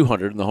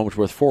 $200 and the home was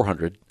worth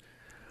 $400.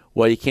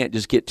 Well, you can't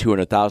just get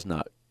 $200,000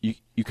 out.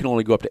 You can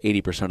only go up to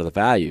 80% of the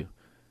value.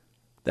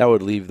 That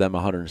would leave them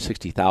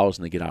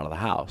 $160,000 to get out of the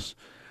house.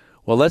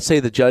 Well, let's say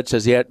the judge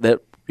says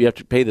that you have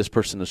to pay this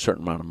person a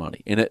certain amount of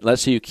money, and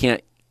let's say you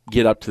can't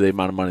get up to the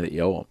amount of money that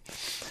you owe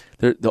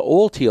them. The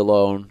OLT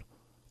loan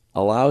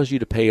allows you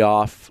to pay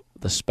off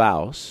the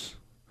spouse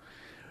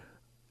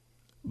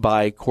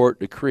by court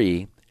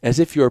decree as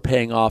if you're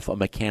paying off a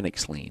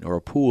mechanic's lien or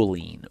a pool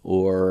lien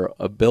or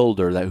a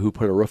builder who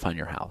put a roof on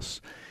your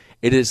house.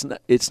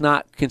 It's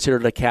not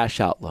considered a cash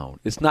out loan.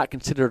 It's not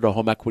considered a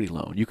home equity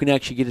loan. You can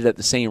actually get it at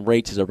the same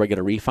rates as a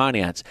regular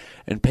refinance,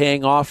 and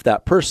paying off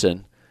that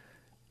person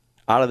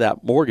out of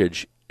that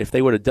mortgage. If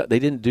they would have, they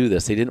didn't do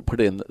this. They didn't put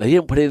it in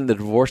the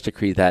divorce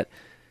decree that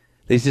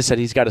they just said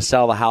he's got to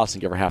sell the house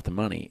and give her half the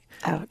money.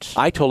 Ouch.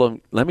 I told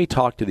them, let me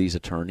talk to these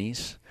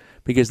attorneys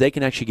because they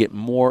can actually get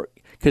more.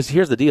 Because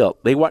here's the deal: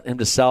 they want him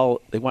to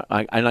sell.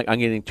 I'm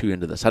getting too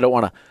into this. I don't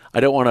want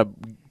to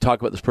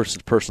talk about this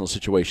person's personal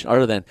situation,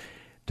 other than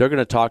they're going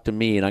to talk to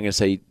me, and I'm going to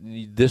say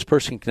this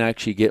person can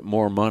actually get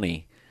more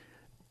money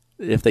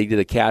if they did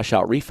a cash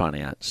out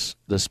refinance.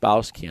 The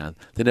spouse can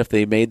than if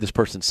they made this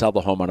person sell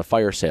the home on a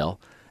fire sale,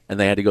 and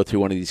they had to go through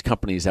one of these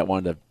companies that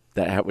would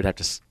have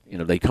to,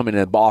 they come in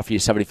and offer you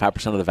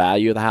 75% of the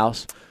value of the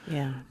house.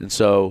 Yeah. And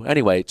so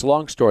anyway, it's a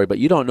long story, but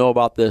you don't know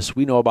about this.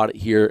 We know about it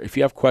here. If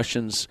you have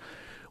questions,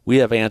 we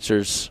have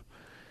answers.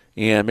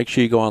 And make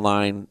sure you go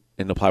online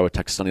and apply with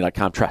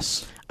TexasMoney.com.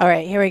 Tress. All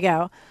right, here we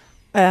go.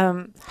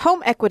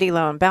 Home equity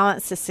loan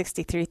balance is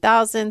 $63,000,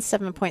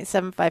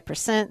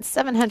 7.75%,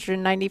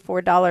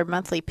 $794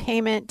 monthly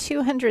payment,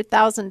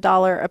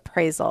 $200,000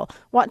 appraisal.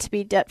 Want to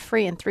be debt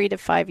free in 3 to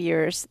 5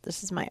 years.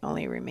 This is my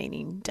only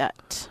remaining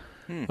debt.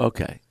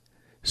 Okay.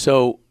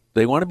 So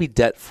they want to be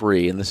debt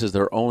free, and this is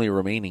their only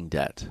remaining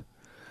debt.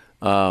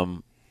 I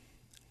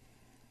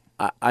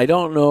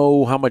don't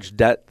know how much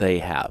debt they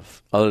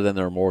have other than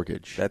their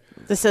mortgage.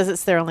 This says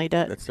it's their only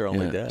debt. That's their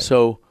only debt.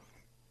 So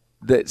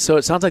it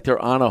sounds like they're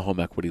on a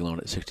home equity loan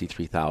at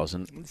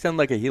 $63,000. Sound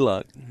like a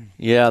HELOC.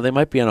 Yeah, they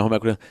might be on a home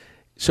equity.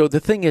 So the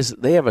thing is,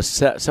 they have a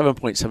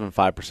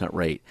 7.75%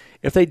 rate.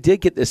 If they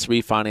did get this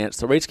refinance,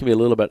 the rates can be a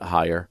little bit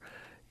higher.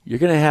 You're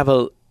going to have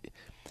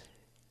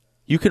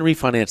you can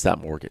refinance that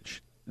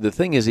mortgage. The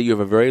thing is that you have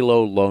a very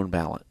low loan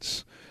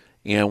balance.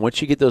 And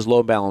once you get those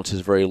loan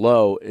balances very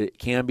low, it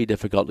can be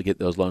difficult to get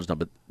those loans done.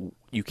 But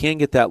you can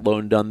get that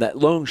loan done. That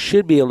loan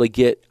should be able to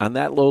get, on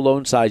that low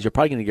loan size, you're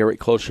probably going to get right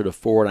closer to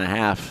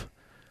 4.5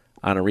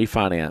 on a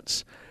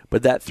refinance.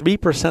 But that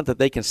 3% that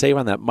they can save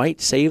on that might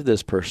save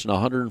this person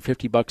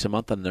 $150 a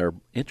month on their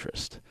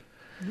interest.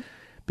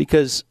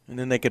 Because And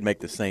then they could make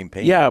the same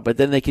payment. yeah, but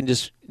then they can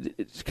just,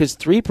 because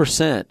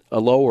 3% a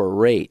lower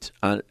rate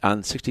on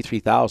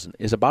 $63,000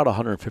 is about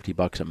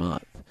 $150 a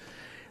month.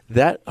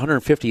 That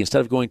 $150,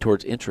 instead of going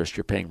towards interest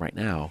you're paying right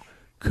now,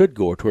 could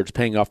go towards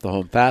paying off the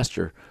home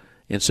faster.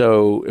 And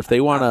so if they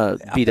want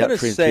to be debt free, I'm going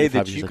to say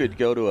that you could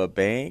go to a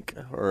bank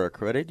or a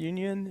credit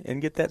union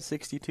and get that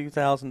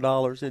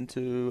 $62,000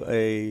 into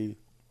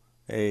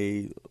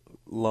a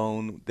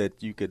loan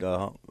that you could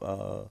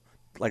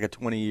like a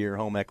 20-year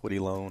home equity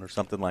loan or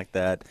something like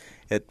that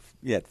at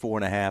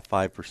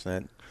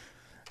 4.5%,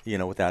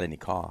 5%, without any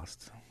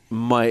costs.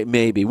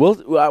 Maybe.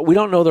 Well, we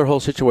don't know their whole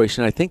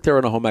situation. I think they're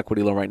in a home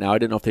equity loan right now. I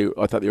didn't know if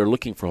I thought they were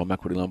looking for a home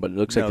equity loan, but it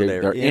looks like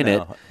they're in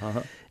it.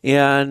 Uh-huh.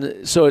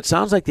 And so it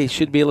sounds like they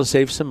should be able to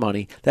save some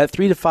money. That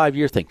 3 to 5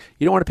 year thing,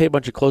 you don't want to pay a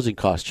bunch of closing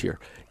costs here.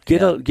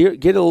 Get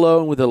a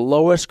loan with the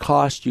lowest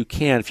cost you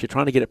can if you're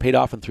trying to get it paid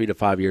off in 3 to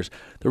 5 years.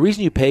 The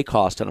reason you pay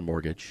cost on a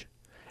mortgage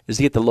is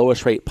to get the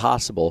lowest rate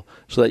possible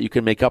so that you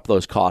can make up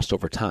those costs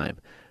over time.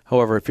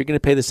 However, if you're going to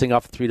pay this thing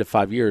off in 3 to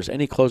 5 years,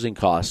 any closing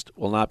cost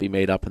will not be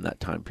made up in that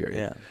time period.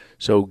 Yeah.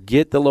 So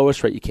get the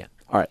lowest rate you can.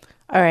 All right.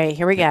 All right,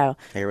 here we go.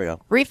 Here we go.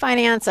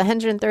 Refinance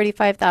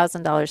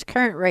 $135,000,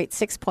 current rate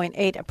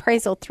 6.8,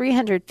 appraisal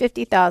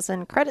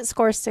 $350,000, credit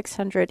score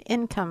 600,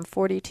 income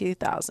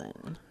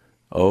 $42,000.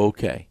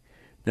 Okay.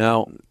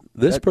 Now,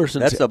 this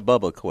person's... That's a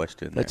Bubba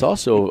question. That's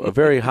also a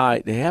very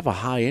high... They have a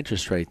high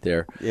interest rate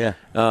there. Yeah.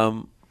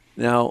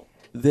 Now,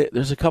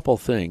 there's a couple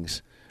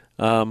things.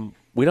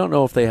 We don't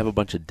know if they have a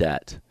bunch of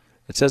debt.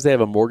 It says they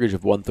have a mortgage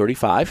of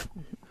 $135,000,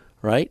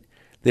 right?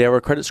 They have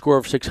a credit score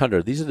of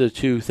 600. These are the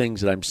two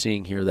things that I'm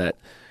seeing here that,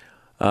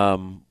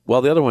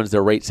 well, the other ones,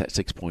 their rate's at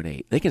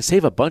 6.8. They can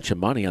save a bunch of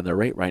money on their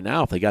rate right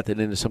now if they got that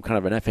into some kind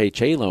of an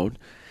FHA loan.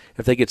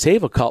 If they could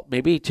save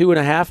maybe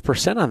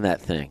 2.5% on that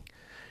thing.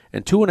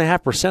 And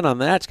 2.5% on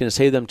that's going to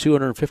save them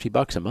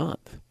 $250 a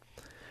month.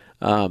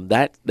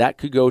 That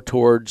could go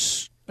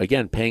towards,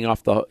 again, paying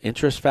off the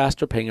interest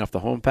faster, paying off the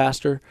home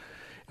faster.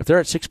 If they're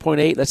at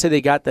 6.8, let's say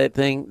they got that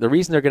thing, the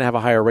reason they're going to have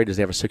a higher rate is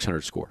they have a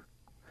 600 score.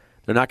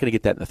 They're not going to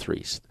get that in the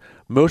threes.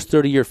 Most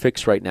 30-year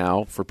fixed right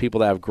now, for people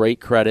that have great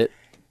credit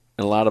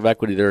and a lot of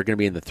equity, they're going to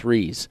be in the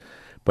threes.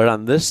 But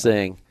on this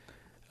thing,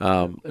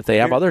 if they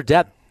have other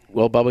debt,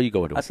 well, Bubba, you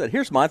go into it. I said,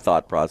 here's my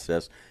thought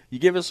process. You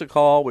give us a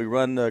call, we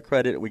run the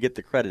credit, we get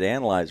the credit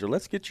analyzer.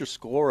 Let's get your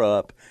score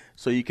up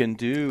so you can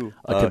do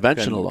a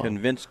conventional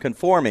loan.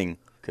 Conforming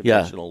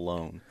conventional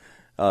loan.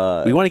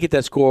 We want to get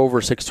that score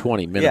over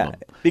 620 minimum.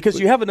 Yeah, because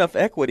you have enough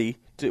equity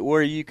to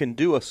where you can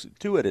do it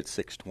at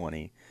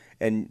 620.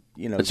 And,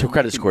 it's a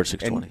credit score at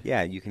 620.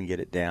 Yeah, you can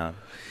get it down.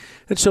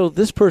 And so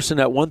this person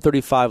at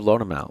 135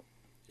 loan amount,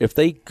 if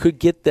they could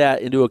get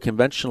that into a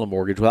conventional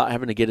mortgage without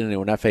having to get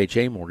into an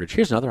FHA mortgage,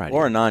 here's another idea.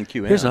 Or a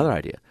non-QM. Here's another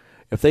idea.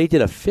 If they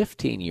did a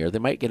 15-year, they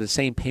might get the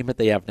same payment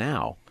they have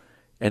now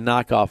and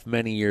knock off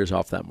many years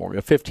off that mortgage.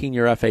 A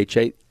 15-year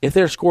FHA, if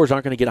their scores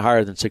aren't going to get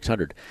higher than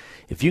 600,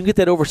 if you can get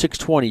that over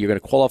 620, you're going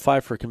to qualify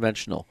for a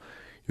conventional.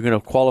 You're going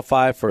to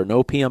qualify for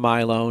no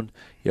PMI loan.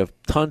 You have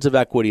tons of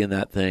equity in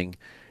that thing.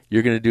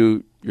 You're going to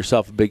do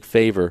yourself a big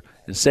favor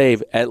and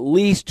save at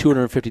least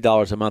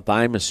 $250 a month,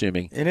 I'm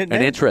assuming, and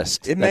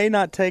interest. It may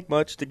not take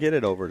much to get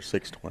it over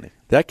 620.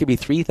 That could be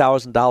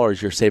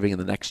 $3,000 you're saving in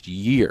the next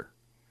year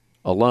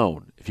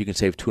alone if you can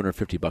save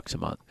 $250 a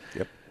month.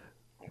 Yep.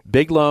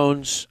 Big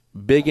loans,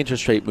 big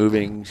interest rate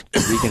moving,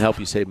 we can help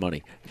you save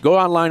money. Go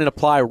online and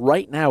apply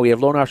right now. We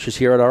have loan officers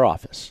here at our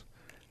office.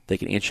 They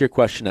can answer your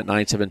question at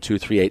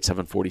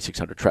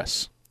 972-387-4600.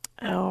 Tress.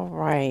 All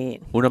right.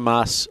 Una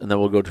mas, and then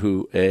we'll go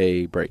to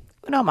a break.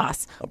 Uno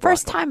mas.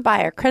 First-time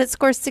buyer. Credit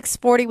score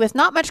 640 with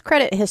not much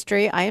credit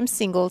history. I am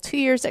single, 2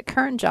 years at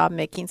current job,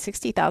 making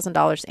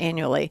 $60,000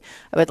 annually.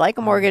 I would like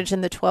a mortgage in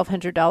the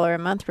 $1,200 a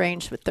month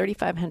range with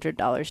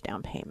 $3,500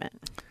 down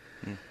payment.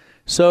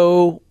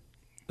 So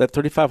that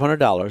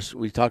 $3,500,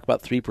 we talked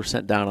about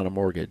 3% down on a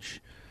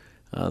mortgage.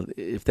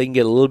 If they can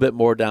get a little bit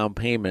more down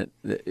payment,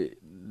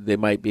 they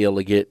might be able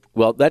to get,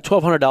 well, that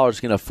 $1,200 is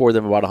going to afford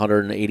them about a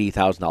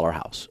 $180,000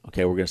 house.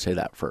 Okay, we're going to say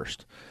that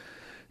first.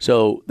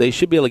 So they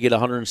should be able to get a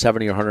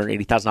 $170,000 or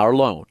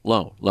 $180,000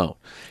 loan. And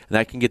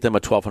that can get them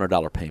a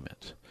 $1,200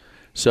 payment.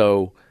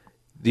 So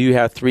do you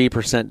have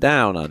 3%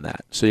 down on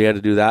that? So you had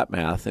to do that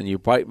math, and you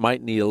probably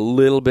might need a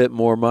little bit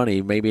more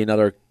money, maybe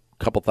another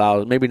couple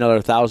thousand, maybe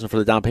another $1,000 for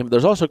the down payment.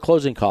 There's also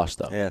closing costs,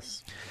 though.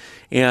 Yes.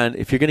 And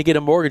if you're going to get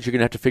a mortgage, you're going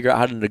to have to figure out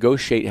how to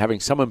negotiate having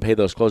someone pay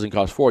those closing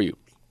costs for you.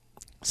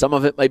 Some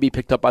of it might be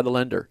picked up by the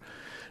lender.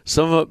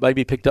 Some of it might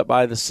be picked up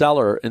by the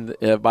seller in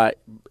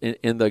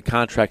the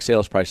contract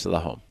sales price of the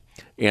home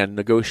and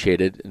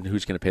negotiated, and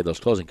who's going to pay those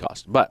closing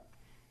costs. But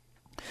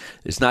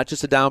it's not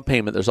just a down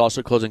payment. There's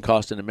also closing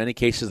costs, and in many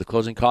cases, the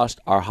closing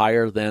costs are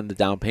higher than the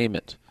down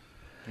payment.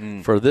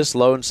 For this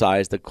loan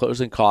size, the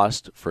closing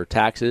cost for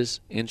taxes,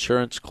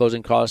 insurance,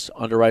 closing costs,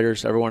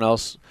 underwriters, everyone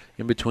else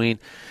in between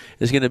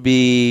is going to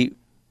be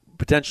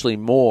potentially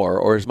more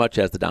or as much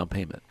as the down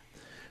payment.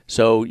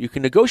 So you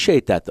can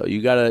negotiate that, though.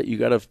 You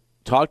gotta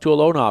talk to a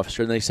loan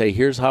officer, and they say,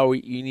 here's how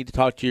you need to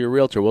talk to your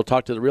realtor. We'll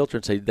talk to the realtor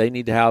and say they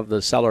need to have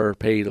the seller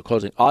pay the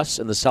closing. Us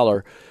and the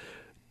seller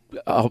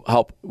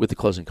help with the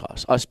closing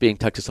costs, us being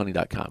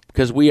TexasLending.com,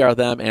 because we are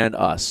them and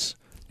us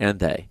and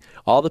they.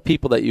 All the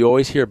people that you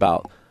always hear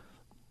about,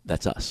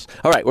 that's us.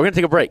 All right, we're going to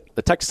take a break.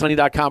 The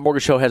TexasLending.com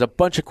Mortgage Show has a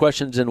bunch of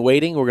questions in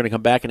waiting. We're going to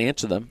come back and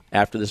answer them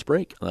after this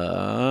break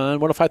on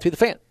 105.3 The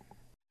Fan.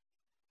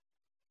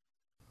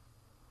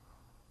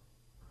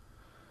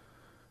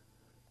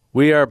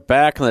 We are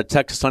back on the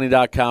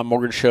TexasLending.com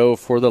Mortgage Show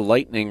for the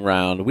lightning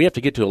round. We have to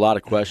get to a lot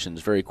of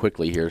questions very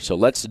quickly here, so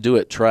let's do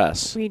it,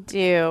 Tress. We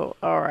do.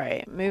 All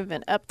right,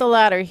 moving up the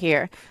ladder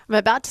here. I'm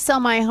about to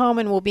sell my home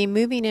and will be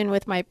moving in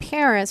with my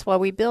parents while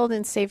we build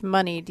and save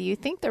money. Do you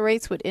think the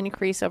rates would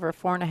increase over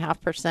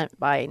 4.5%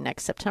 by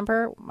next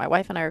September? My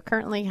wife and I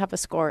currently have a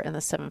score in the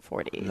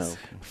 740s. No.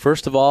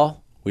 First of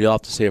all, we all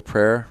have to say a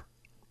prayer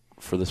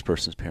for this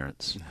person's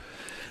parents.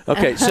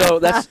 Okay, so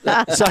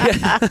so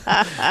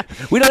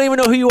we don't even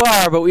know who you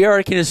are, but we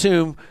already can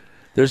assume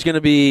there's going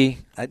to be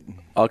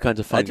all kinds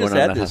of fun going on.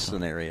 I just had this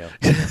scenario.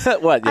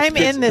 What? I'm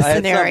in this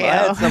scenario. I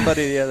had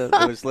somebody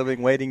that was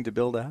waiting to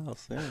build a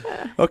house.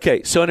 Yeah.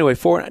 Okay, so anyway,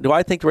 do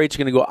I think the rates are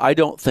going to go? I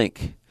don't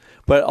think.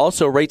 But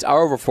also rates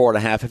are over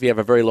 4.5 if you have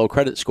a very low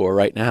credit score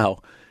right now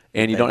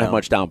and you don't have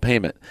much down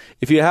payment.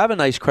 If you have a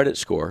nice credit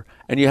score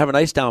and you have a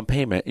nice down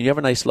payment and you have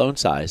a nice loan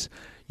size,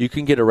 you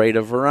can get a rate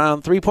of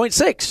around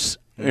 3.6.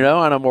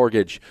 On a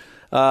mortgage.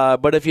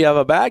 But if you have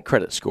a bad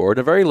credit score and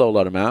a very low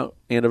loan amount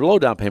and a low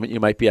down payment, you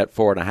might be at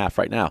 4.5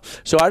 right now.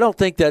 So I don't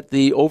think that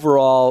the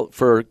overall,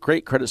 for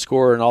great credit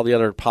score and all the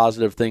other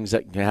positive things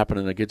that can happen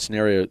in a good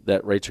scenario,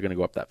 that rates are going to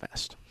go up that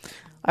fast.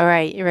 All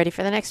right, you ready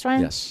for the next one?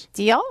 Yes.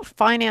 Do y'all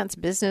finance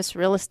business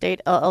real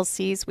estate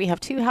LLCs? We have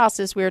 2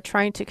 houses we are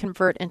trying to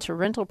convert into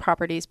rental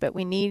properties, but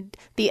we need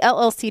the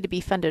LLC to be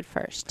funded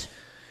first.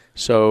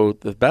 So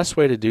the best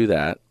way to do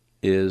that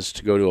is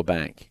to go to a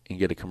bank and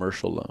get a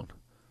commercial loan.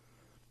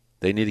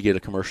 They need to get a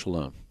commercial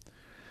loan.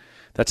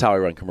 That's how I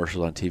run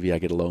commercials on TV. I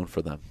get a loan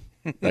for them.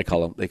 They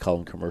call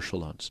them commercial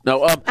loans.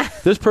 No,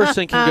 this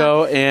person can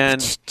go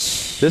and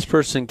this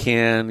person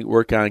can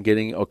work on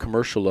getting a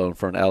commercial loan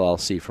for an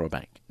LLC from a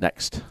bank.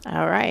 Next.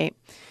 All right.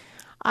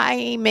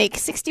 I make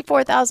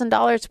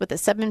 $64,000 with a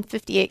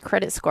 758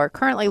 credit score.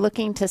 Currently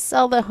looking to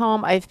sell the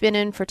home I've been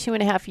in for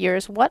 2.5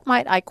 years. What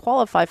might I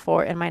qualify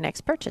for in my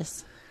next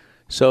purchase?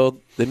 So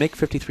they make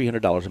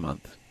 $5,300 a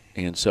month,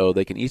 and so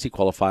they can easily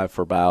qualify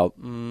for about,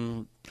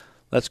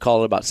 let's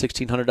call it about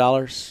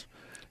 $1,600,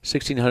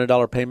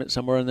 $1,600 payment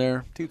somewhere in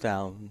there.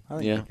 2,000. I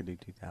think Yeah. they could do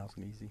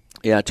 2,000 easy.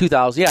 Yeah,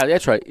 2,000. Yeah,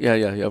 that's right.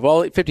 Yeah.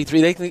 Well,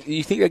 53.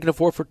 You think they can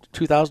afford for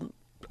 2,000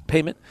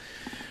 payment?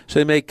 So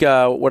they make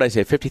what I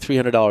say,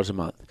 $5,300 a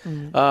month.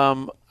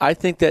 Mm-hmm. I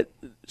think that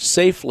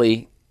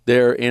safely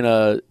they're in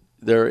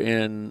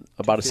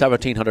about a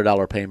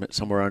 $1,700 payment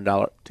somewhere around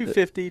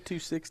 $250,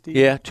 $260.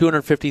 Yeah,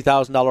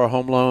 $250,000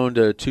 home loan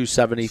to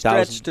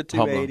 $270,000 Stretch to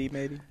home loan. $280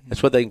 maybe.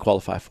 That's what they can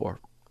qualify for.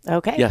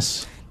 Okay.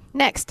 Yes.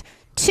 Next,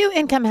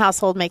 2-income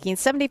household making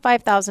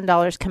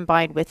 $75,000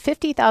 combined with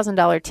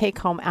 $50,000 take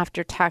home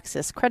after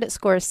taxes. Credit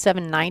score is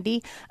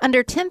 790.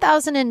 Under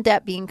 $10,000 in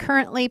debt being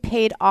currently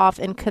paid off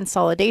in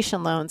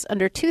consolidation loans.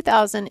 Under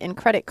 $2,000 in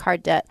credit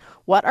card debt.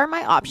 What are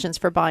my options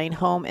for buying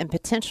home and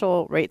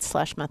potential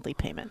rate/monthly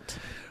payment?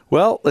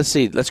 Well, let's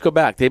see. Let's go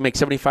back. They make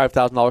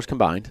 $75,000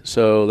 combined,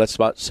 so that's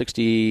about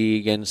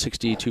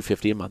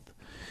 $6,250 a month.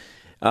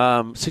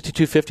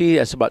 $6,250.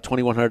 That's about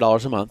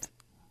 $2,100 a month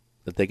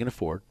that they can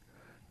afford.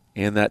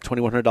 And that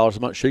 $2,100 a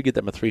month should get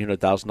them a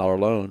 $300,000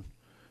 loan.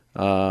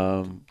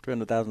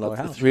 $300,000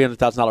 house.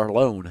 $300,000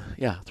 loan.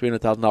 Yeah,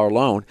 $300,000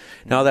 loan.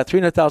 Now, that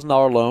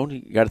 $300,000 loan,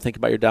 you got to think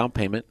about your down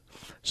payment.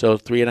 So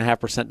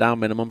 3.5% down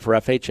minimum for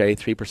FHA,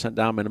 3%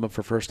 down minimum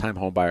for first-time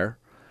home buyer.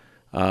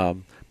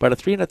 But a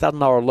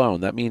 $300,000 loan,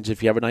 that means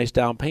if you have a nice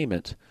down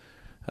payment,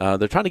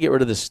 they're trying to get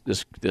rid of this. They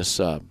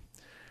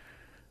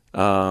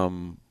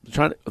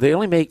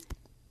only make.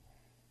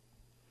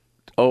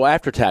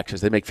 After taxes,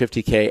 they make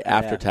 $50K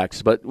after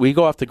taxes. But we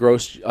go off the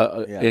gross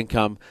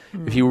income.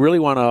 Mm-hmm. If you really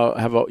want to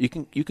have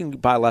you can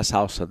buy less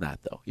house than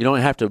that though. You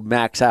don't have to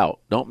max out.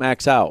 Don't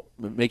max out.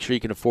 Make sure you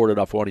can afford it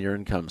off one of your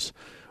incomes,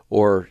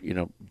 or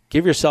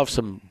give yourself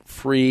some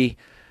free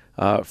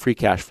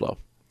cash flow.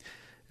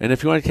 And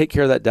if you want to take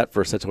care of that debt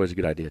first, that's always a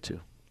good idea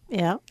too.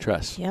 Yeah.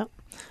 Tress. Yeah.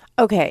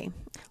 Okay.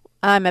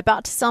 I'm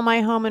about to sell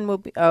my home and will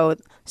be.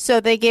 So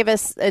they gave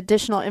us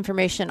additional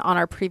information on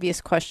our previous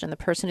question. The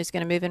person who's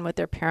going to move in with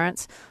their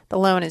parents, the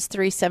loan is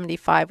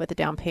 $375 with the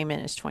down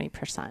payment is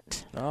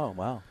 20%. Oh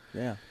wow,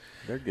 yeah,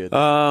 they're good.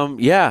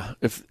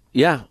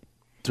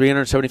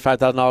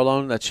 $375,000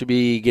 loan that should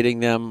be getting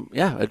them.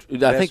 Yeah, I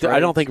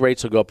don't think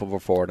rates will go up over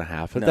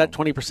 4.5. If that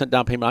 20%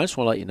 down payment, I just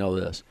want to let you know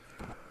this.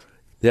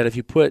 That if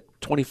you put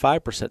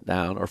 25%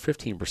 down or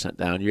 15%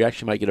 down, you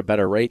actually might get a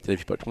better rate than if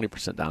you put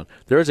 20% down.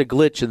 There is a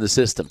glitch in the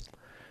system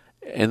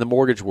in the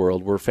mortgage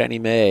world where Fannie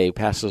Mae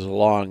passes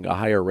along a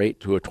higher rate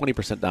to a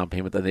 20% down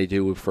payment than they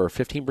do for a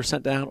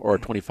 15% down or a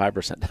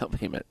 25% down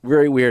payment.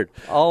 Very weird.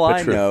 All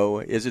I know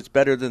is it's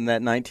better than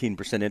that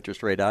 19%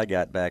 interest rate I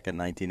got back in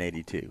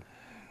 1982.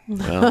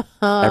 Well,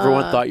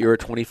 everyone thought you were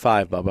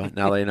 25, Bubba.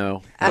 Now they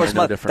know. Of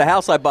course, the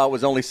house I bought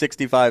was only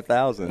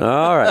 $65,000.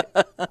 All right.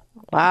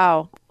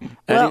 Wow.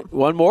 Well,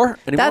 one more?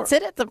 That's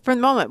it for the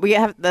moment. We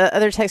have the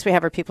other text we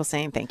have are people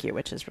saying thank you,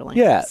 which is really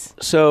nice.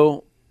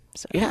 So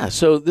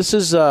this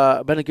has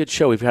been a good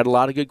show. We've had a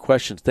lot of good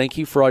questions. Thank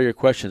you for all your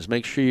questions.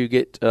 Make sure you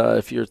get,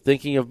 if you're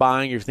thinking of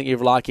buying, you're thinking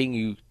of locking,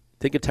 you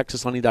think of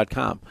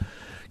TexasLending.com.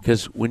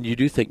 Because when you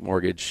do think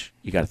mortgage,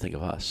 you got to think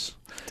of us.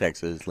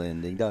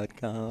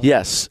 TexasLending.com.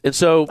 Yes. And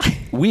so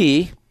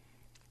we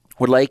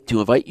would like to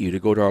invite you to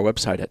go to our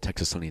website at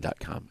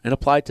TexasLending.com and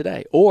apply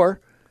today.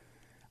 Or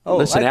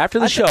listen,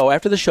 after the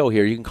show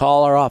here, you can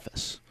call our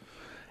office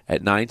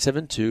at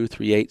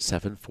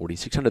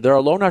 972-387-4600. There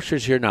are loan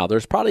officers here now.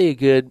 There's probably a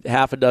good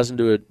half a dozen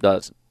to a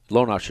dozen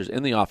loan officers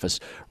in the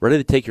office ready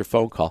to take your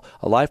phone call.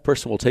 A live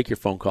person will take your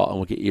phone call and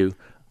will get you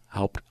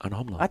help on a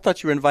home loan. I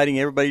thought you were inviting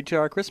everybody to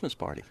our Christmas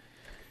party.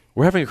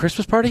 We're having a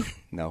Christmas party?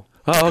 No.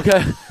 Oh,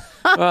 okay.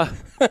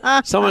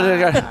 Someone,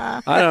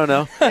 I don't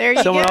know.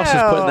 Someone else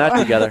is putting that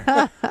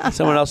together.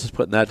 Someone else is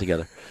putting that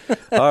together.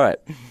 All right.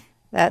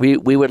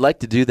 We would like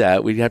to do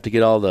that. We'd have to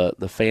get all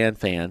the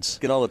fans.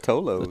 Get all the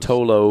Tolos. The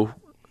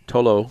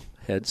Tolo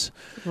heads.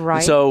 Right.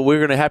 And so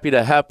we're happy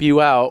to help you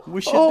out.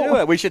 We should do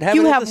it. We should have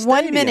it at the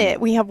stadium. 1 minute.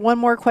 We have one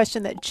more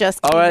question that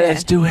just came in. All right, in.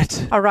 let's do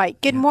it. All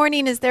right. Good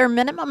morning. Is there a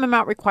minimum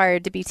amount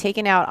required to be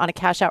taken out on a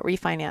cash-out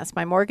refinance?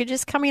 My mortgage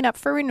is coming up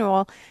for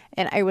renewal,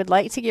 and I would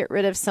like to get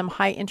rid of some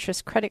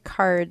high-interest credit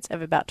cards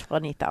of about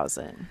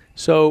 $20,000.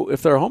 So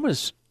if their home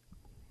is...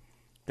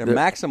 Their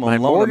maximum my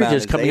loan mortgage amount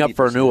is coming up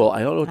for renewal.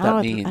 I don't know what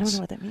that means. I don't know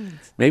what that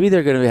means. Maybe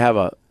they're going to have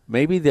a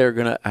maybe they're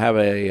going to have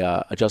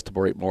a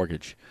adjustable rate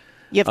mortgage.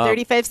 You have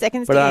 35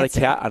 seconds but to on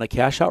answer. on a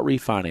cash out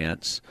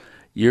refinance,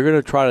 you're going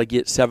to try to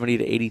get $70,000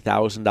 to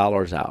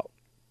 $80,000 out.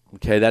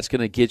 Okay, that's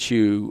going to get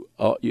you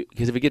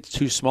because if it gets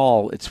too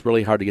small, it's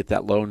really hard to get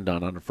that loan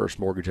done on a first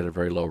mortgage at a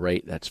very low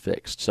rate that's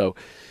fixed. So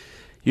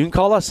you can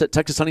call us at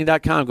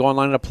TexasHoney.com. Go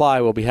online and apply.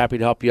 We'll be happy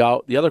to help you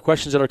out. The other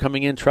questions that are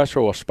coming in,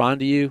 Tressor will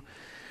respond to you.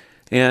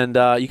 And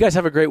you guys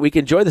have a great week.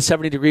 Enjoy the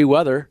 70-degree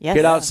weather. Yes.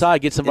 Get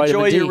outside. Get some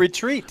vitamin D. Enjoy your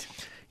retreat.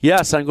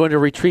 Yes, I'm going to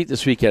retreat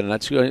this weekend.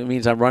 That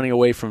means I'm running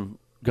away from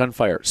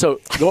gunfire. So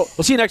we'll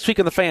see you next week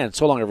on The Fan.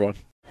 So long, everyone.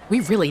 We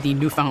really need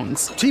new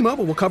phones.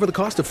 T-Mobile will cover the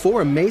cost of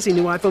 4 amazing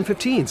new iPhone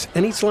 15s,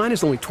 and each line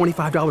is only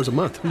 $25 a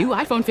month. New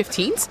iPhone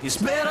 15s? It's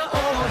better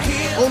over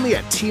here. Only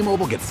at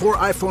T-Mobile, get 4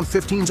 iPhone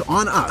 15s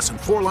on us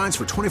and 4 lines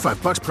for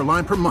 $25 per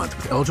line per month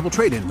with eligible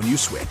trade-in when you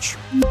switch.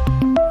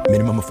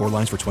 Minimum of 4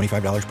 lines for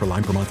 $25 per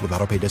line per month with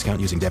autopay discount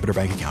using debit or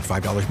bank account.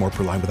 $5 more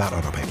per line without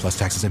autopay, plus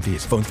taxes and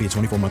fees. Phone fee at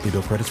 24 monthly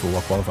bill credits for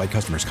well-qualified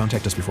customers.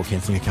 Contact us before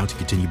canceling account to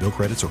continue bill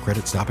credits or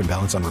credit stop and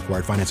balance on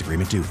required finance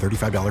agreement due.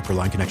 $35 per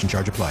line connection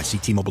charge applies. See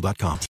T-Mobile.com.